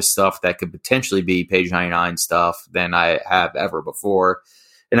messed with stuff that could potentially be Pageninetynine stuff than I have ever before.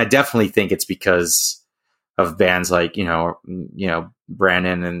 And I definitely think it's because of bands like,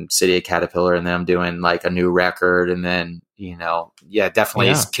 Brandon and City of Caterpillar and them doing like a new record. And then,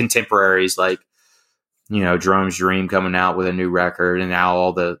 definitely contemporaries like, Jerome's Dream coming out with a new record, and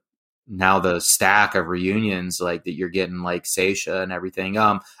now the stack of reunions like that you're getting, like Seisha and everything.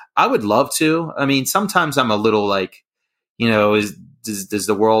 I would love to. I mean, sometimes I'm a little like, does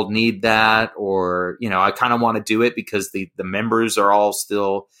the world need that? Or, I kind of want to do it because the members are all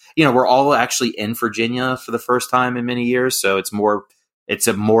still, we're all actually in Virginia for the first time in many years. So it's more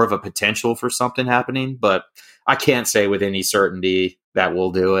of a potential for something happening, but I can't say with any certainty that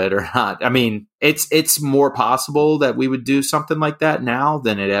we'll do it or not. I mean, it's more possible that we would do something like that now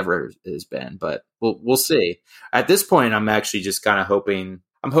than it ever has been, but we'll see. At this point, I'm actually just kind of hoping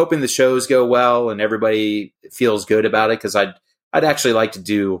the shows go well and everybody feels good about it, because I'd actually like to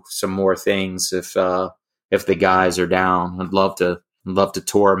do some more things if the guys are down. I'd love to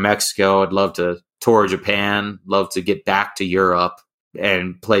tour Mexico. I'd love to tour Japan. Love to get back to Europe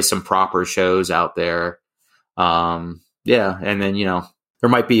and play some proper shows out there. And then, there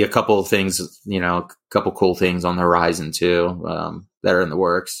might be a couple of things, a couple cool things on the horizon too, that are in the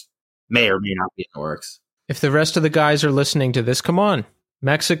works. May or may not be in the works. If the rest of the guys are listening to this, come on.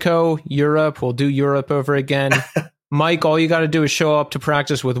 Mexico, Europe, we'll do Europe over again. Mike, all you got to do is show up to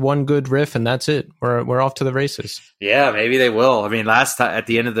practice with one good riff, and that's it. We're off to the races. Yeah, maybe they will. I mean, last time at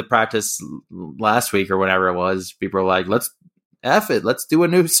the end of the practice last week or whatever it was, people were like, "Let's let's do a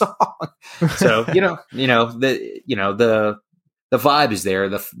new song." So the vibe is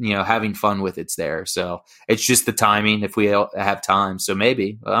there. Having fun with it's there. So it's just the timing. If we have time, so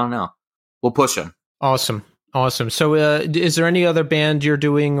maybe, I don't know. We'll push them. Awesome. So, is there any other band you're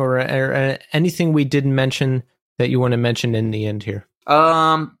doing or anything we didn't mention that you want to mention in the end here?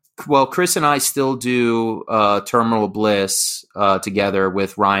 Well, Chris and I still do Terminal Bliss together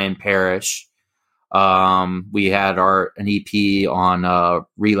with Ryan Parrish. We had an EP on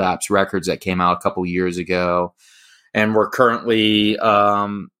Relapse Records that came out a couple years ago, and we're currently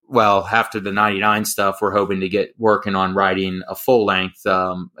after the 99 stuff, we're hoping to get working on writing a full length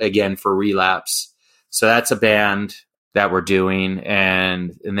again for Relapse. So that's a band that we're doing,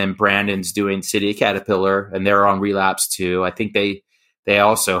 and then Brandon's doing City of Caterpillar, and they're on Relapse too. I think they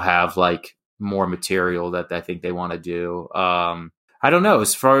also have like more material that I think they want to do. I don't know.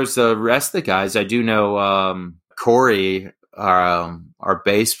 As far as the rest of the guys, I do know Corey, our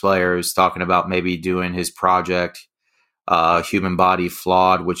bass player, is talking about maybe doing his project, Human Body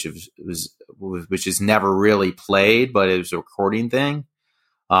Flawed, which is never really played, but it was a recording thing.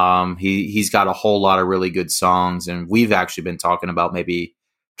 He's got a whole lot of really good songs, and we've actually been talking about maybe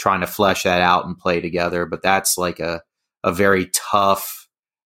trying to flesh that out and play together. But that's like a very tough.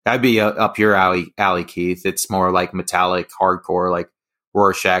 That'd be up your alley, Keith. It's more like metallic hardcore, like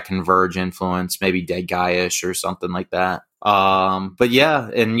Rorschach and Verge influence, maybe Dead Guy-ish or something like that. But yeah,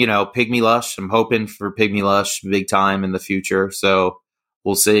 and Pygmy Lush. I'm hoping for Pygmy Lush big time in the future. So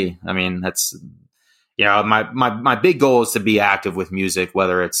we'll see. I mean, that's. My big goal is to be active with music,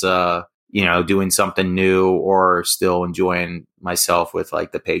 whether it's, doing something new or still enjoying myself with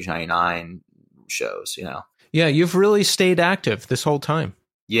like the Pageninetynine shows, Yeah, you've really stayed active this whole time.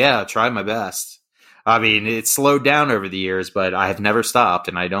 Yeah, tried my best. I mean, it's slowed down over the years, but I have never stopped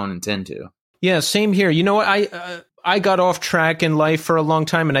and I don't intend to. Yeah, same here. You know what? I got off track in life for a long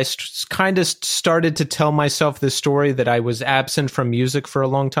time, and I kind of started to tell myself this story that I was absent from music for a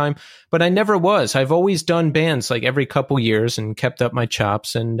long time, but I never was. I've always done bands like every couple years and kept up my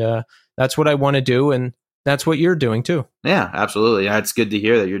chops, and that's what I want to do, and that's what you're doing too. Yeah, absolutely. It's good to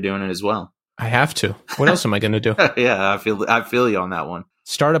hear that you're doing it as well. I have to. What else am I going to do? Yeah, I feel you on that one.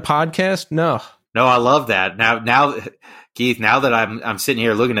 Start a podcast? No. No, I love that. Now, Keith, now that I'm sitting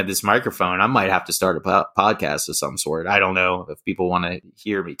here looking at this microphone, I might have to start a podcast of some sort. I don't know if people want to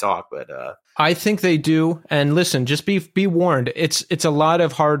hear me talk, but I think they do. And listen, just be warned. It's a lot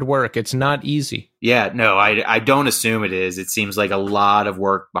of hard work. It's not easy. Yeah, no, I don't assume it is. It seems like a lot of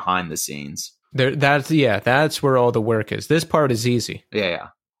work behind the scenes. That's where all the work is. This part is easy. Yeah.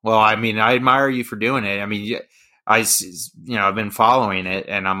 Well, I mean, I admire you for doing it. I mean, I've been following it,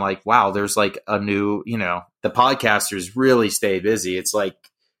 and I'm like, wow, there's like a new, the podcasters really stay busy. It's like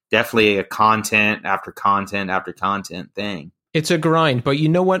definitely a content after content after content thing. It's a grind, but you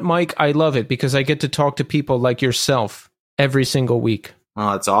know what, Mike? I love it because I get to talk to people like yourself every single week.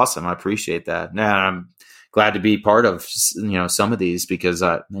 Well, that's awesome. I appreciate that. Now I'm glad to be part of, some of these because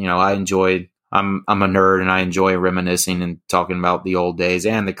I enjoyed. I'm a nerd and I enjoy reminiscing and talking about the old days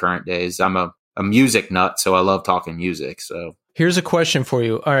and the current days. I'm a music nut, so I love talking music. So here's a question for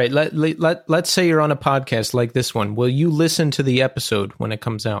you. All right, let's say you're on a podcast like this one. Will you listen to the episode when it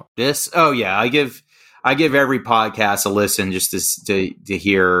comes out? Oh yeah, I give every podcast a listen just to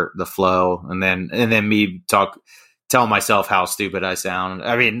hear the flow, and then me tell myself how stupid I sound.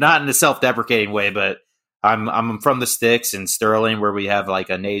 I mean, not in a self-deprecating way, but I'm from the sticks in Sterling where we have like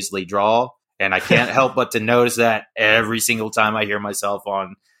a nasally drawl, and I can't help but to notice that every single time I hear myself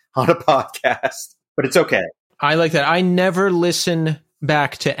on a podcast. But it's okay. I like that. I never listen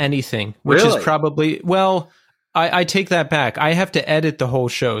back to anything, which Really? is probably, well, I take that back. I have to edit the whole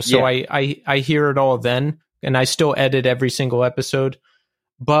show. So Yeah. I hear it all then, and I still edit every single episode.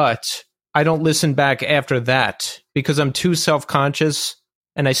 But I don't listen back after that because I'm too self-conscious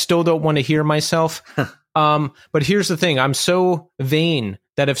and I still don't want to hear myself. But here's the thing. I'm so vain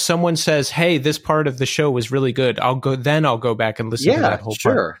that if someone says, hey, this part of the show was really good, I'll go back and listen to that whole part.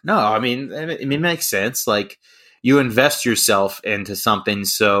 Sure. No, I mean, it makes sense. Like you invest yourself into something.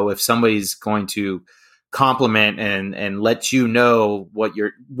 So if somebody's going to compliment and let you know what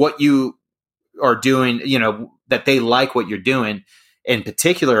you are doing, that they like what you're doing in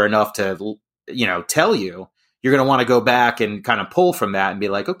particular enough to, tell you, you're going to want to go back and kind of pull from that and be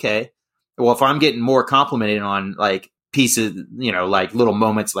like, okay, well, if I'm getting more complimented on like pieces, like little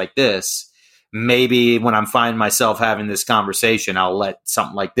moments like this, maybe when I'm finding myself having this conversation, I'll let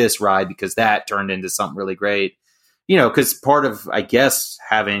something like this ride because that turned into something really great. Because part of, I guess,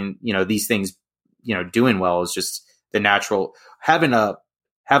 having, these things, doing well is just the natural having a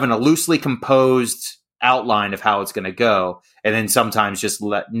loosely composed outline of how it's going to go. And then sometimes just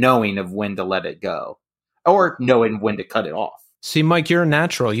knowing of when to let it go or knowing when to cut it off. See, Mike, you're a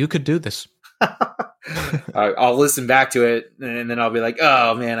natural. You could do this. I'll listen back to it and then I'll be like,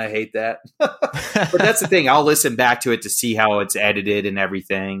 oh man, I hate that. But that's the thing. I'll listen back to it to see how it's edited and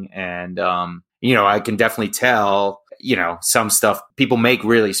everything. And, I can definitely tell, some stuff people make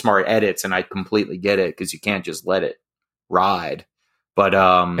really smart edits and I completely get it because you can't just let it ride. But,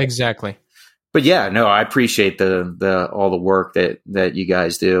 Exactly. But yeah, no, I appreciate the all the work that you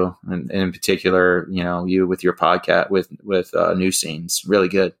guys do. And in particular, you with your podcast with New Scenes, really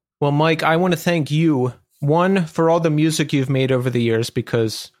good. Well, Mike, I want to thank you, one, for all the music you've made over the years,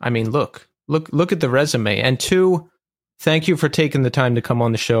 because, I mean, look at the resume. And two, thank you for taking the time to come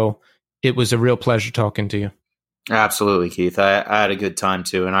on the show. It was a real pleasure talking to you. Absolutely, Keith. I had a good time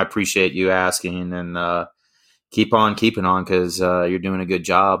too, and I appreciate you asking and keep on keeping on because you're doing a good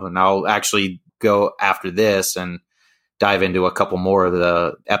job. And I'll actually go after this and dive into a couple more of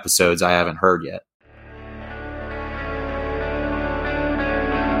the episodes I haven't heard yet.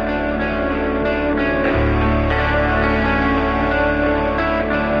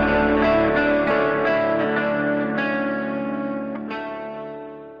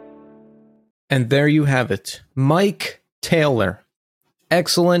 And there you have it. Mike Taylor.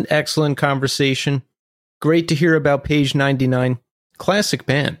 Excellent conversation. Great to hear about Pageninetynine. Classic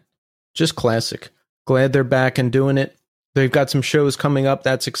band. Just classic. Glad they're back and doing it. They've got some shows coming up.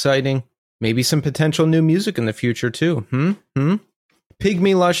 That's exciting. Maybe some potential new music in the future, too.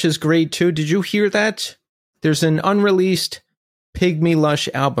 Pygmy Lush is great, too. Did you hear that? There's an unreleased Pygmy Lush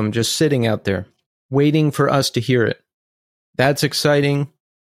album just sitting out there, waiting for us to hear it. That's exciting.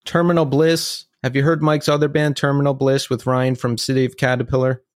 Terminal Bliss. Have you heard Mike's other band, Terminal Bliss, with Ryan from City of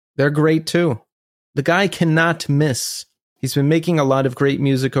Caterpillar? They're great, too. The guy cannot miss. He's been making a lot of great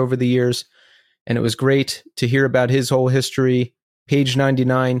music over the years, and it was great to hear about his whole history,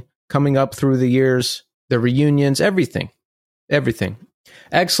 Pageninetynine, coming up through the years, the reunions, everything.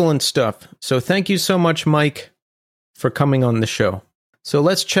 Excellent stuff. So thank you so much, Mike, for coming on the show. So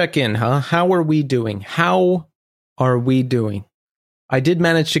let's check in, huh? How are we doing? I did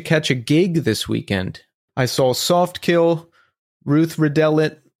manage to catch a gig this weekend. I saw Soft Kill, Ruth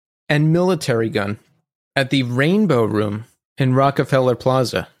Redellet, and Military Gun at the Rainbow Room in Rockefeller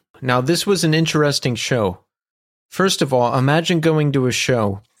Plaza. Now, this was an interesting show. First of all, imagine going to a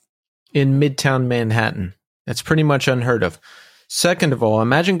show in Midtown Manhattan. That's pretty much unheard of. Second of all,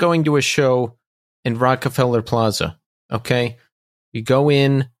 imagine going to a show in Rockefeller Plaza, okay? You go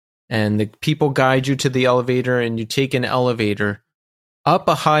in, and the people guide you to the elevator, and you take an elevator up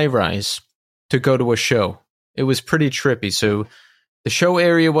a high-rise to go to a show. It was pretty trippy. So the show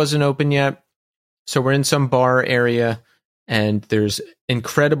area wasn't open yet, so we're in some bar area, and there's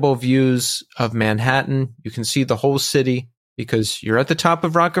incredible views of Manhattan. You can see the whole city because you're at the top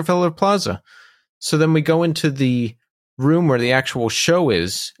of Rockefeller Plaza. So then we go into the room where the actual show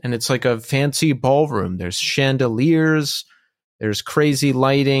is, and it's like a fancy ballroom. There's chandeliers, there's crazy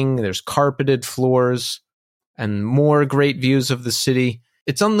lighting, there's carpeted floors, and more great views of the city.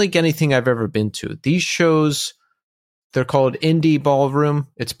 It's unlike anything I've ever been to. These shows, they're called Indie Ballroom.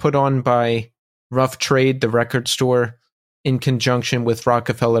 It's put on by Rough Trade, the record store, in conjunction with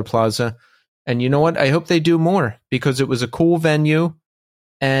Rockefeller Plaza. And you know what? I hope they do more because it was a cool venue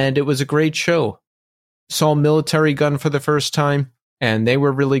and it was a great show. Saw Military Gun for the first time, and they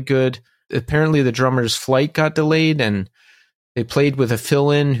were really good. Apparently the drummer's flight got delayed, and they played with a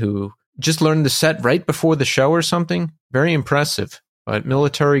fill-in who just learned the set right before the show or something. Very impressive. But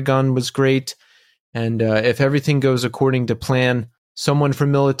Military Gun was great, and if everything goes according to plan, someone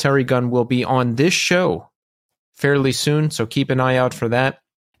from Military Gun will be on this show fairly soon, so keep an eye out for that.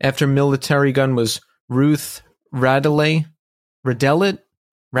 After Military Gun was Ruth Redellet.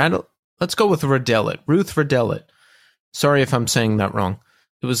 Let's go with Redellet. Ruth Redellet. Sorry if I'm saying that wrong.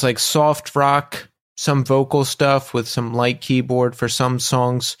 It was like soft rock, some vocal stuff with some light keyboard for some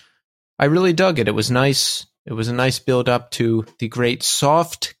songs. I really dug it. It was nice. It was a nice build up to the great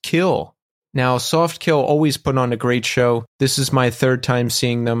Soft Kill. Now, Soft Kill always put on a great show. This is my third time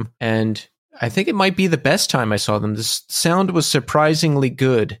seeing them, and I think it might be the best time I saw them. The sound was surprisingly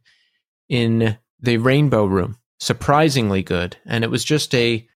good in the Rainbow Room. Surprisingly good. And it was just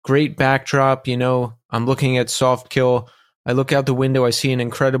a great backdrop. You know, I'm looking at Soft Kill. I look out the window, I see an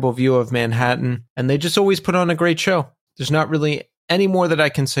incredible view of Manhattan, and they just always put on a great show. There's not really any more that I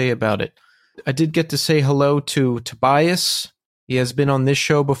can say about it. I did get to say hello to Tobias. He has been on this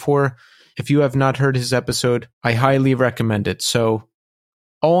show before. If you have not heard his episode, I highly recommend it. So,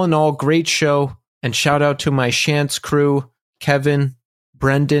 all in all, great show. And shout out to my Shantz crew, Kevin,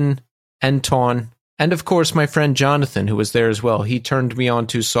 Brendan, Anton, and of course my friend Jonathan, who was there as well. He turned me on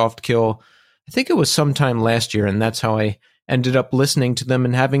to Soft Kill. I think it was sometime last year, and that's how I ended up listening to them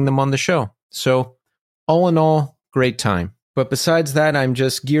and having them on the show. So, all in all, great time. But besides that, I'm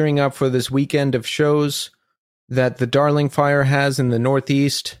just gearing up for this weekend of shows that the Darling Fire has in the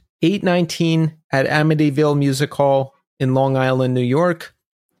Northeast. 8/19 at Amityville Music Hall in Long Island, New York,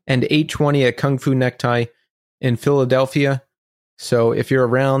 and 8/20 at Kung Fu Necktie in Philadelphia. So if you're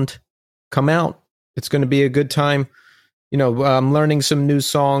around, come out. It's going to be a good time. You know, I'm learning some new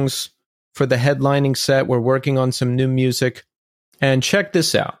songs for the headlining set. We're working on some new music. And check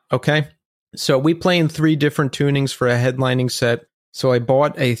this out, okay? So we play in 3 different tunings for a headlining set. So I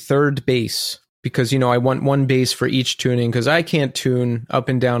bought a third bass because, you know, I want one bass for each tuning because I can't tune up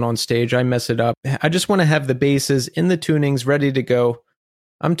and down on stage. I mess it up. I just want to have the basses in the tunings ready to go.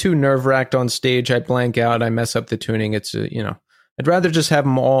 I'm too nerve-wracked on stage. I blank out. I mess up the tuning. It's, you know, I'd rather just have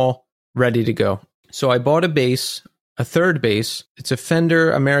them all ready to go. So I bought a bass, a third bass. It's a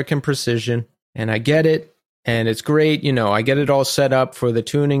Fender American Precision, and I get it, and it's great. You know, I get it all set up for the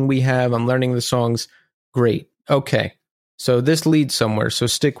tuning we have. I'm learning the songs. Great. Okay. So this leads somewhere, so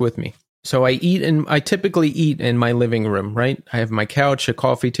stick with me. So I typically eat in my living room, right? I have my couch, a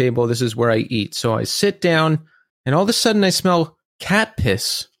coffee table. This is where I eat. So I sit down, and all of a sudden I smell cat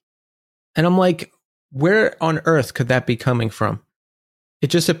piss. And I'm like, where on earth could that be coming from? It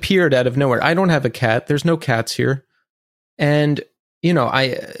just appeared out of nowhere. I don't have a cat. There's no cats here. And, you know,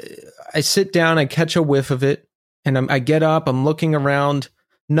 I sit down, I catch a whiff of it, and I get up, I'm looking around,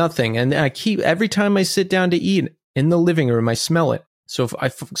 nothing. And every time I sit down to eat in the living room, I smell it. So if I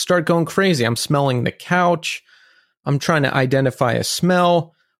start going crazy, I'm smelling the couch. I'm trying to identify a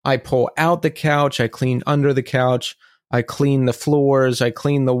smell. I pull out the couch. I clean under the couch. I clean the floors. I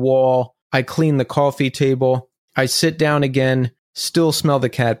clean the wall. I clean the coffee table. I sit down again, still smell the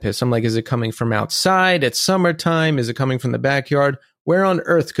cat piss. I'm like, is it coming from outside? It's summertime. Is it coming from the backyard? Where on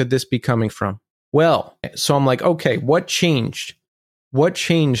earth could this be coming from? Well, so I'm like, okay, what changed? What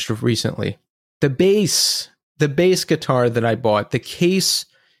changed recently? The bass guitar that I bought, the case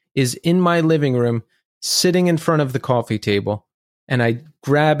is in my living room, sitting in front of the coffee table. and I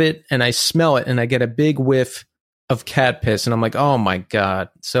grab it and I smell it and I get a big whiff of cat piss. And I'm like, oh my God.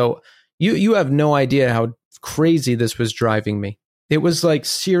 So you have no idea how crazy this was driving me. It was like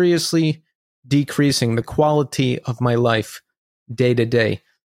seriously decreasing the quality of my life day to day.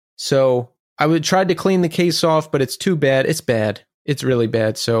 So I would try to clean the case off, but it's too bad. It's bad. It's really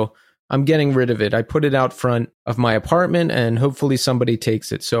bad. So I'm getting rid of it. I put it out front of my apartment and hopefully somebody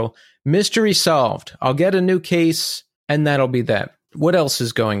takes it. So mystery solved. I'll get a new case and that'll be that. What else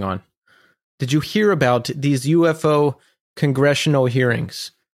is going on? Did you hear about these UFO congressional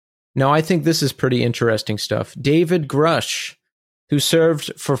hearings? Now, I think this is pretty interesting stuff. David Grush, who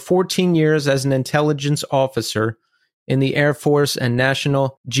served for 14 years as an intelligence officer in the Air Force and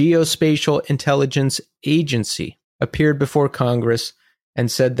National Geospatial Intelligence Agency, appeared before Congress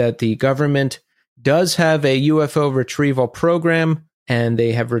and said that the government does have a UFO retrieval program, and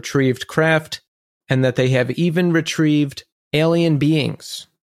they have retrieved craft, and that they have even retrieved alien beings.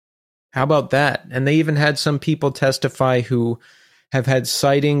 How about that? And they even had some people testify who have had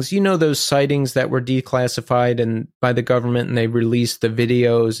sightings. You know, those sightings that were declassified and by the government, and they released the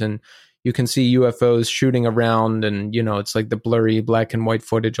videos, and you can see UFOs shooting around, and, you know, it's like the blurry black and white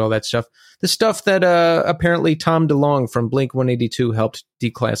footage, all that stuff. The stuff that apparently Tom DeLonge from Blink-182 helped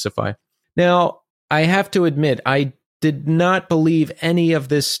declassify. Now, I have to admit, I did not believe any of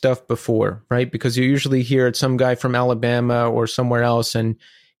this stuff before, right? Because you usually hear it's some guy from Alabama or somewhere else, and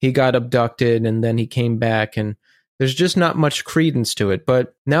he got abducted, and then he came back, and there's just not much credence to it.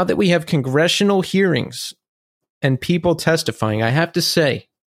 But now that we have congressional hearings and people testifying, I have to say,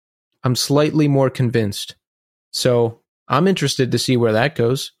 I'm slightly more convinced. So I'm interested to see where that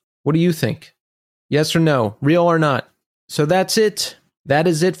goes. What do you think? Yes or no? Real or not? So that's it. That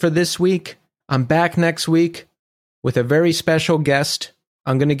is it for this week. I'm back next week with a very special guest.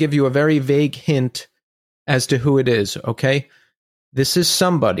 I'm going to give you a very vague hint as to who it is, okay? This is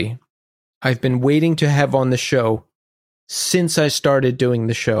somebody I've been waiting to have on the show since I started doing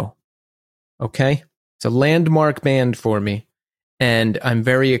the show, okay? It's a landmark band for me, and I'm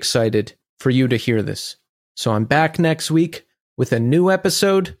very excited for you to hear this. So I'm back next week with a new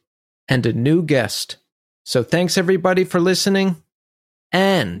episode and a new guest. So thanks everybody for listening,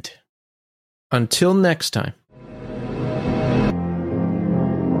 and until next time.